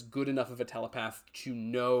X was good enough of a telepath to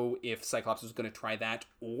know if Cyclops was going to try that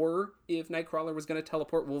or if Nightcrawler was going to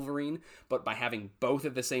teleport Wolverine. But by having both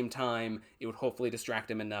at the same time, it would hopefully distract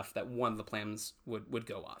him enough that one of the plans would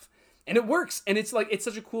go off. And it works. And it's, like, it's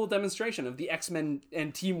such a cool demonstration of the X-Men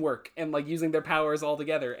and teamwork and, like, using their powers all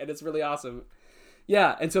together. And it's really awesome.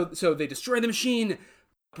 Yeah, and so they destroy the machine.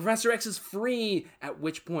 Professor X is free, at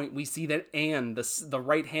which point we see that Anne, the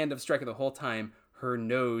right hand of Stryker the whole time, her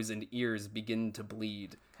nose and ears begin to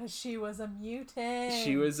bleed. Because she was a mutant.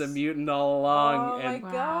 She was a mutant all along. Oh my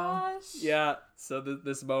gosh. Yeah, so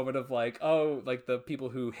this moment of like, oh, like the people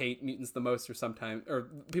who hate mutants the most or sometimes, or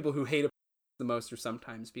people who hate the most or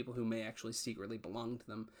sometimes people who may actually secretly belong to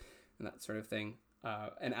them, and that sort of thing.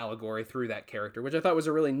 An allegory through that character, which I thought was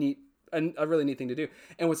a really neat thing to do.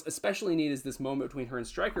 And what's especially neat is this moment between her and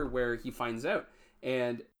Stryker where he finds out,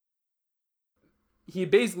 and he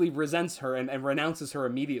basically resents her and renounces her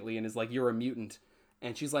immediately and is like, you're a mutant.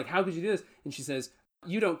 And she's like, how could you do this? And she says,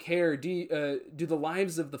 you don't care. Do the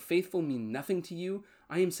lives of the faithful mean nothing to you?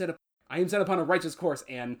 I am set upon a righteous course,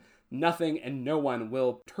 and nothing and no one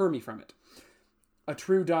will turn me from it. A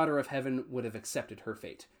true daughter of heaven would have accepted her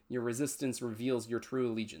fate. Your resistance reveals your true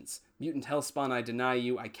allegiance. Mutant hellspawn, I deny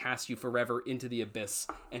you. I cast you forever into the abyss.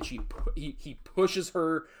 And he pushes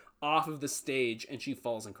her off of the stage, and she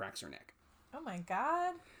falls and cracks her neck. Oh my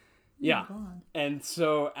god. Yeah. Oh my god. And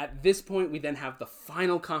so at this point, we then have the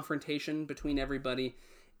final confrontation between everybody,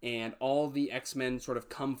 and all the X-Men sort of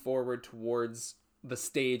come forward towards the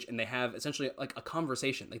stage, and they have essentially like a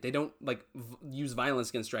conversation. Like they don't like use violence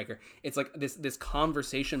against Stryker. It's like this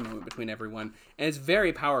conversation moment between everyone, and it's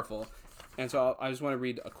very powerful. And so I just want to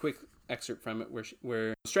read a quick excerpt from it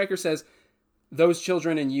where Stryker says, "Those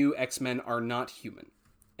children and you X-Men are not human."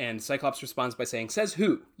 And Cyclops responds by saying, "Says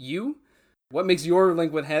who? You? What makes your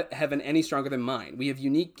link with heaven any stronger than mine? We have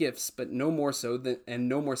unique gifts, but no more so and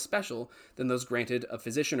no more special than those granted a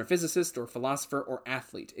physician or physicist or philosopher or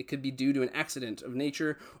athlete. It could be due to an accident of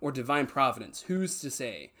nature or divine providence. Who's to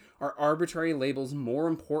say? Are arbitrary labels more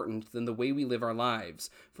important than the way we live our lives?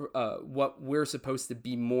 For what we're supposed to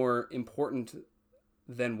be more important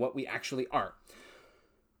than what we actually are?"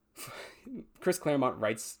 Chris Claremont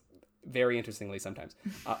writes very interestingly sometimes.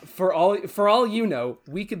 For all you know,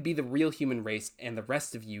 we could be the real human race and the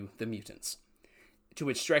rest of you the mutants. To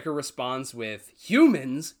which Stryker responds with,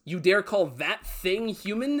 "Humans? You dare call that thing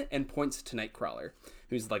human?" and points to Nightcrawler,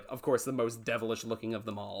 who's like, of course, the most devilish looking of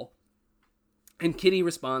them all. And Kitty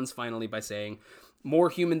responds finally by saying, "More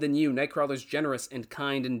human than you, Nightcrawler's generous and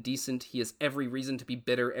kind and decent. He has every reason to be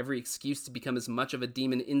bitter, every excuse to become as much of a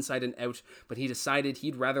demon inside and out, but he decided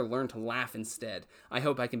he'd rather learn to laugh instead. I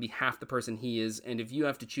hope I can be half the person he is, and if you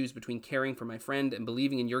have to choose between caring for my friend and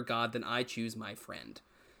believing in your God, then I choose my friend."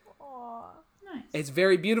 Aww. Nice. It's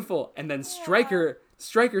very beautiful. And then Stryker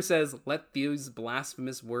says, "Let these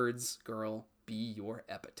blasphemous words, girl, be your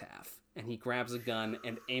epitaph." And he grabs a gun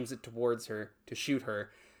and aims it towards her to shoot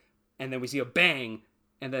her. And then we see a bang,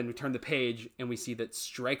 and then we turn the page, and we see that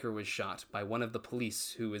Stryker was shot by one of the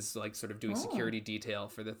police who is like sort of doing security detail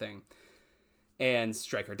for the thing. And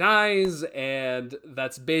Stryker dies, and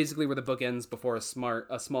that's basically where the book ends before a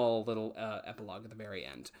small little epilogue at the very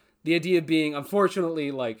end. The idea being,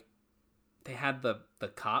 unfortunately, like they had the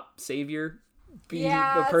cop savior be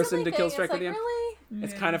the person to kill Stryker. It's like, really?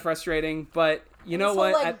 It's kind of frustrating, but you know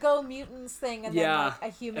what? Whole, like go mutants thing, and then like a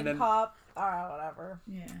human cop. Whatever.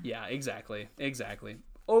 Yeah, exactly.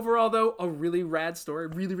 Overall, though, a really rad story,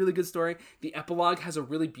 really, really good story. The epilogue has a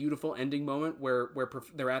really beautiful ending moment where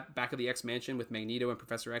they're at back of the X Mansion with Magneto and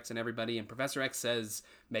Professor X and everybody, and Professor X says,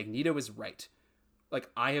 "Magneto is right. Like,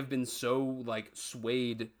 I have been so, like,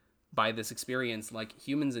 swayed by this experience, like,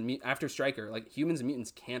 humans and after Stryker, like, humans and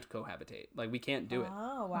mutants can't cohabitate. Like, we can't do it."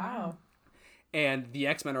 Oh, wow. And the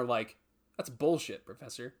X-Men are like, "That's bullshit,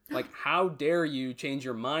 Professor. Like, how dare you change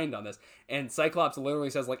your mind on this?" And Cyclops literally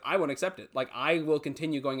says, like, "I won't accept it. Like, I will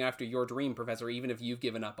continue going after your dream, Professor, even if you've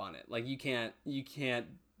given up on it. Like, you can't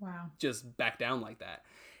just back down like that."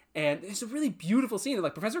 And it's a really beautiful scene. And,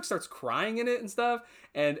 like, Professor X starts crying in it and stuff.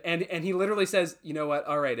 And he literally says, you know what?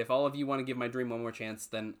 All right, if all of you want to give my dream one more chance,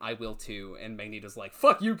 then I will too. And Magneto's like,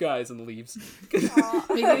 fuck you guys, and leaves.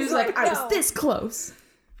 Magneto's like, I was this close.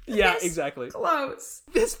 Yeah, exactly. Close.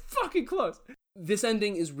 This fucking close. This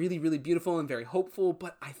ending is really, really beautiful and very hopeful,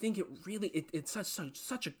 but I think it really, it's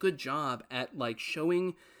such a good job at, like,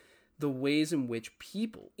 showing the ways in which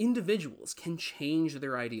people, individuals, can change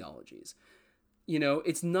their ideologies. You know,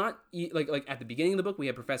 it's not like at the beginning of the book, we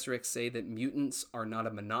have Professor X say that mutants are not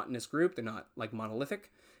a monotonous group. They're not like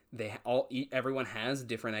monolithic. Everyone has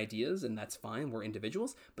different ideas, and that's fine. We're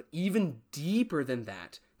individuals. But even deeper than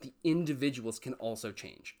that, the individuals can also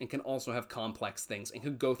change and can also have complex things and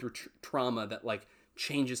can go through trauma that, like,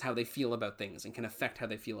 changes how they feel about things and can affect how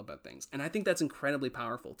they feel about things. And I think that's incredibly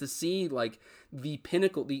powerful to see, like, the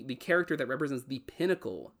pinnacle, the character that represents the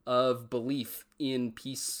pinnacle of belief in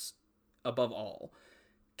peace above all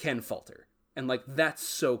can falter. And, like, that's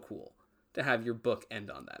so cool to have your book end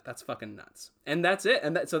on that. That's fucking nuts. And that's it.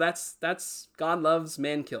 And that's God loves,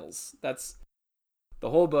 man kills. That's the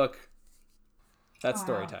whole book. That's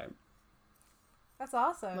story time. That's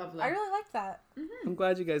awesome. Lovely. I really like that. Mm-hmm. I'm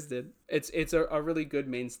glad you guys did. It's a really good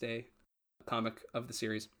mainstay comic of the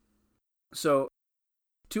series. So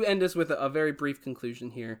to end us with a very brief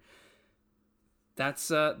conclusion here, that's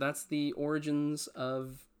the origins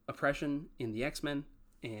of oppression in the X-Men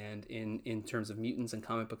and in terms of mutants and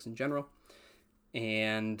comic books in general.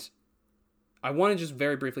 And I want to just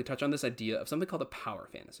very briefly touch on this idea of something called a power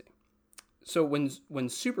fantasy. So when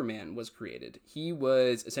Superman was created, he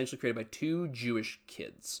was essentially created by two Jewish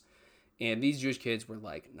kids. And these Jewish kids were,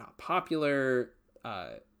 like, not popular,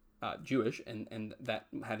 Jewish, and that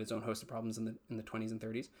had its own host of problems in the 20s and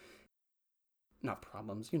 30s. Not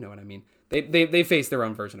problems, you know what I mean. They faced their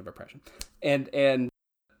own version of oppression. And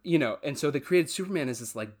you know, and so they created Superman as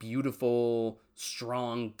this, like, beautiful,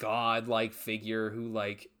 strong, god-like figure who,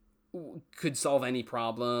 like, could solve any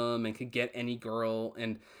problem and could get any girl.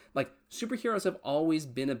 And, like, superheroes have always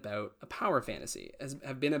been about a power fantasy,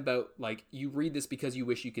 have been about, like, you read this because you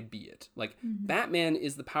wish you could be it. Like, Batman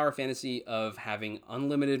is the power fantasy of having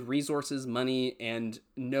unlimited resources, money, and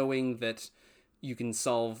knowing that you can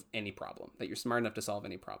solve any problem, that you're smart enough to solve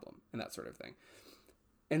any problem, and that sort of thing.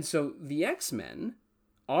 And so the X-Men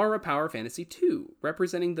are a power fantasy too,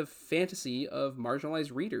 representing the fantasy of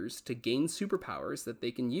marginalized readers to gain superpowers that they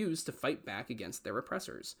can use to fight back against their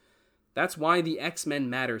oppressors. That's why the X-Men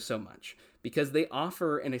matter so much, because they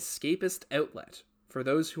offer an escapist outlet for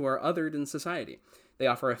those who are othered in society. They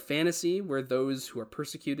offer a fantasy where those who are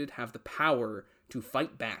persecuted have the power to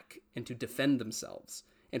fight back and to defend themselves,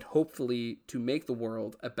 and hopefully to make the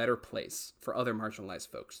world a better place for other marginalized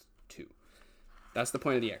folks too. That's the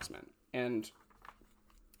point of the X-Men.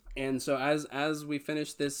 And so as we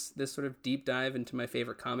finish this sort of deep dive into my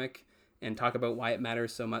favorite comic and talk about why it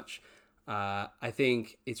matters so much, I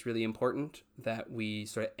think it's really important that we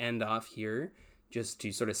sort of end off here just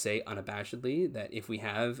to sort of say unabashedly that if we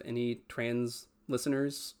have any trans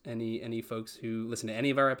listeners, any folks who listen to any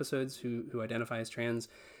of our episodes who identify as trans,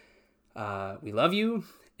 we love you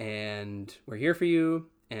and we're here for you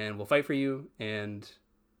and we'll fight for you and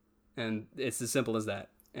it's as simple as that.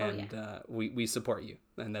 And we support you,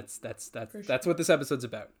 and that's what this episode's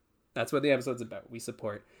about. That's what the episode's about. We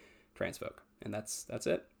support trans folk, and that's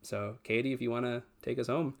it. So, Katie, if you want to take us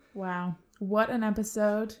home. Wow, what an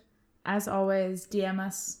episode! As always, DM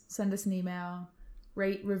us, send us an email,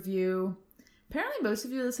 rate, review. Apparently, most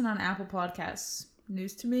of you listen on Apple Podcasts.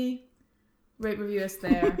 News to me. Rate, review us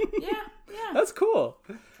there. Yeah, that's cool.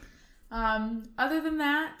 Other than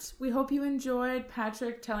that, we hope you enjoyed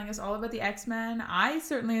Patrick telling us all about the X-Men. I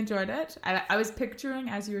certainly enjoyed it. I was picturing,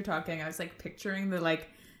 as you were talking, I was, like, picturing the, like,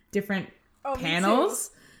 different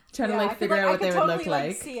panels, trying to, like, figure out what they would look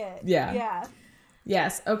like. See it. Yeah.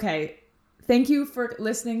 Yes. Okay. Thank you for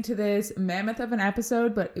listening to this mammoth of an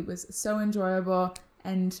episode, but it was so enjoyable,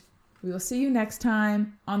 and we will see you next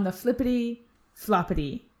time on the Flippity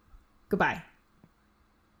Floppity. Goodbye.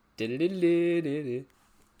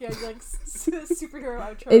 Yeah, like superhero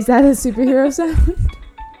outro. Is that a superhero sound?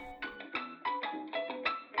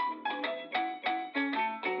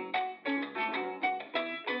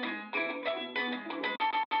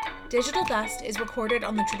 Digital Dust is recorded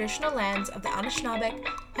on the traditional lands of the Anishinaabeg,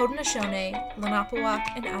 Haudenosaunee, Lenape,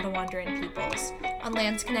 and Attawandaron peoples, on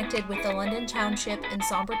lands connected with the London Township and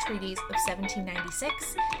Sombre Treaties of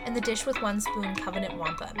 1796 and the Dish with One Spoon Covenant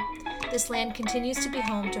Wampum. This land continues to be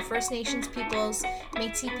home to First Nations peoples,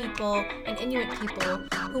 Métis people, and Inuit people,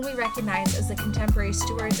 whom we recognize as the contemporary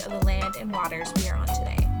stewards of the land and waters we are on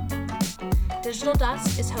today. Digital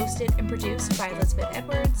Dust is hosted and produced by Elizabeth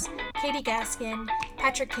Edwards, Katie Gaskin,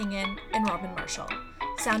 Patrick Kingan, and Robin Marshall.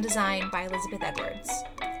 Sound design by Elizabeth Edwards.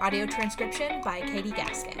 Audio transcription by Katie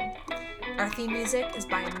Gaskin. Our theme music is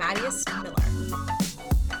by Mattias Miller.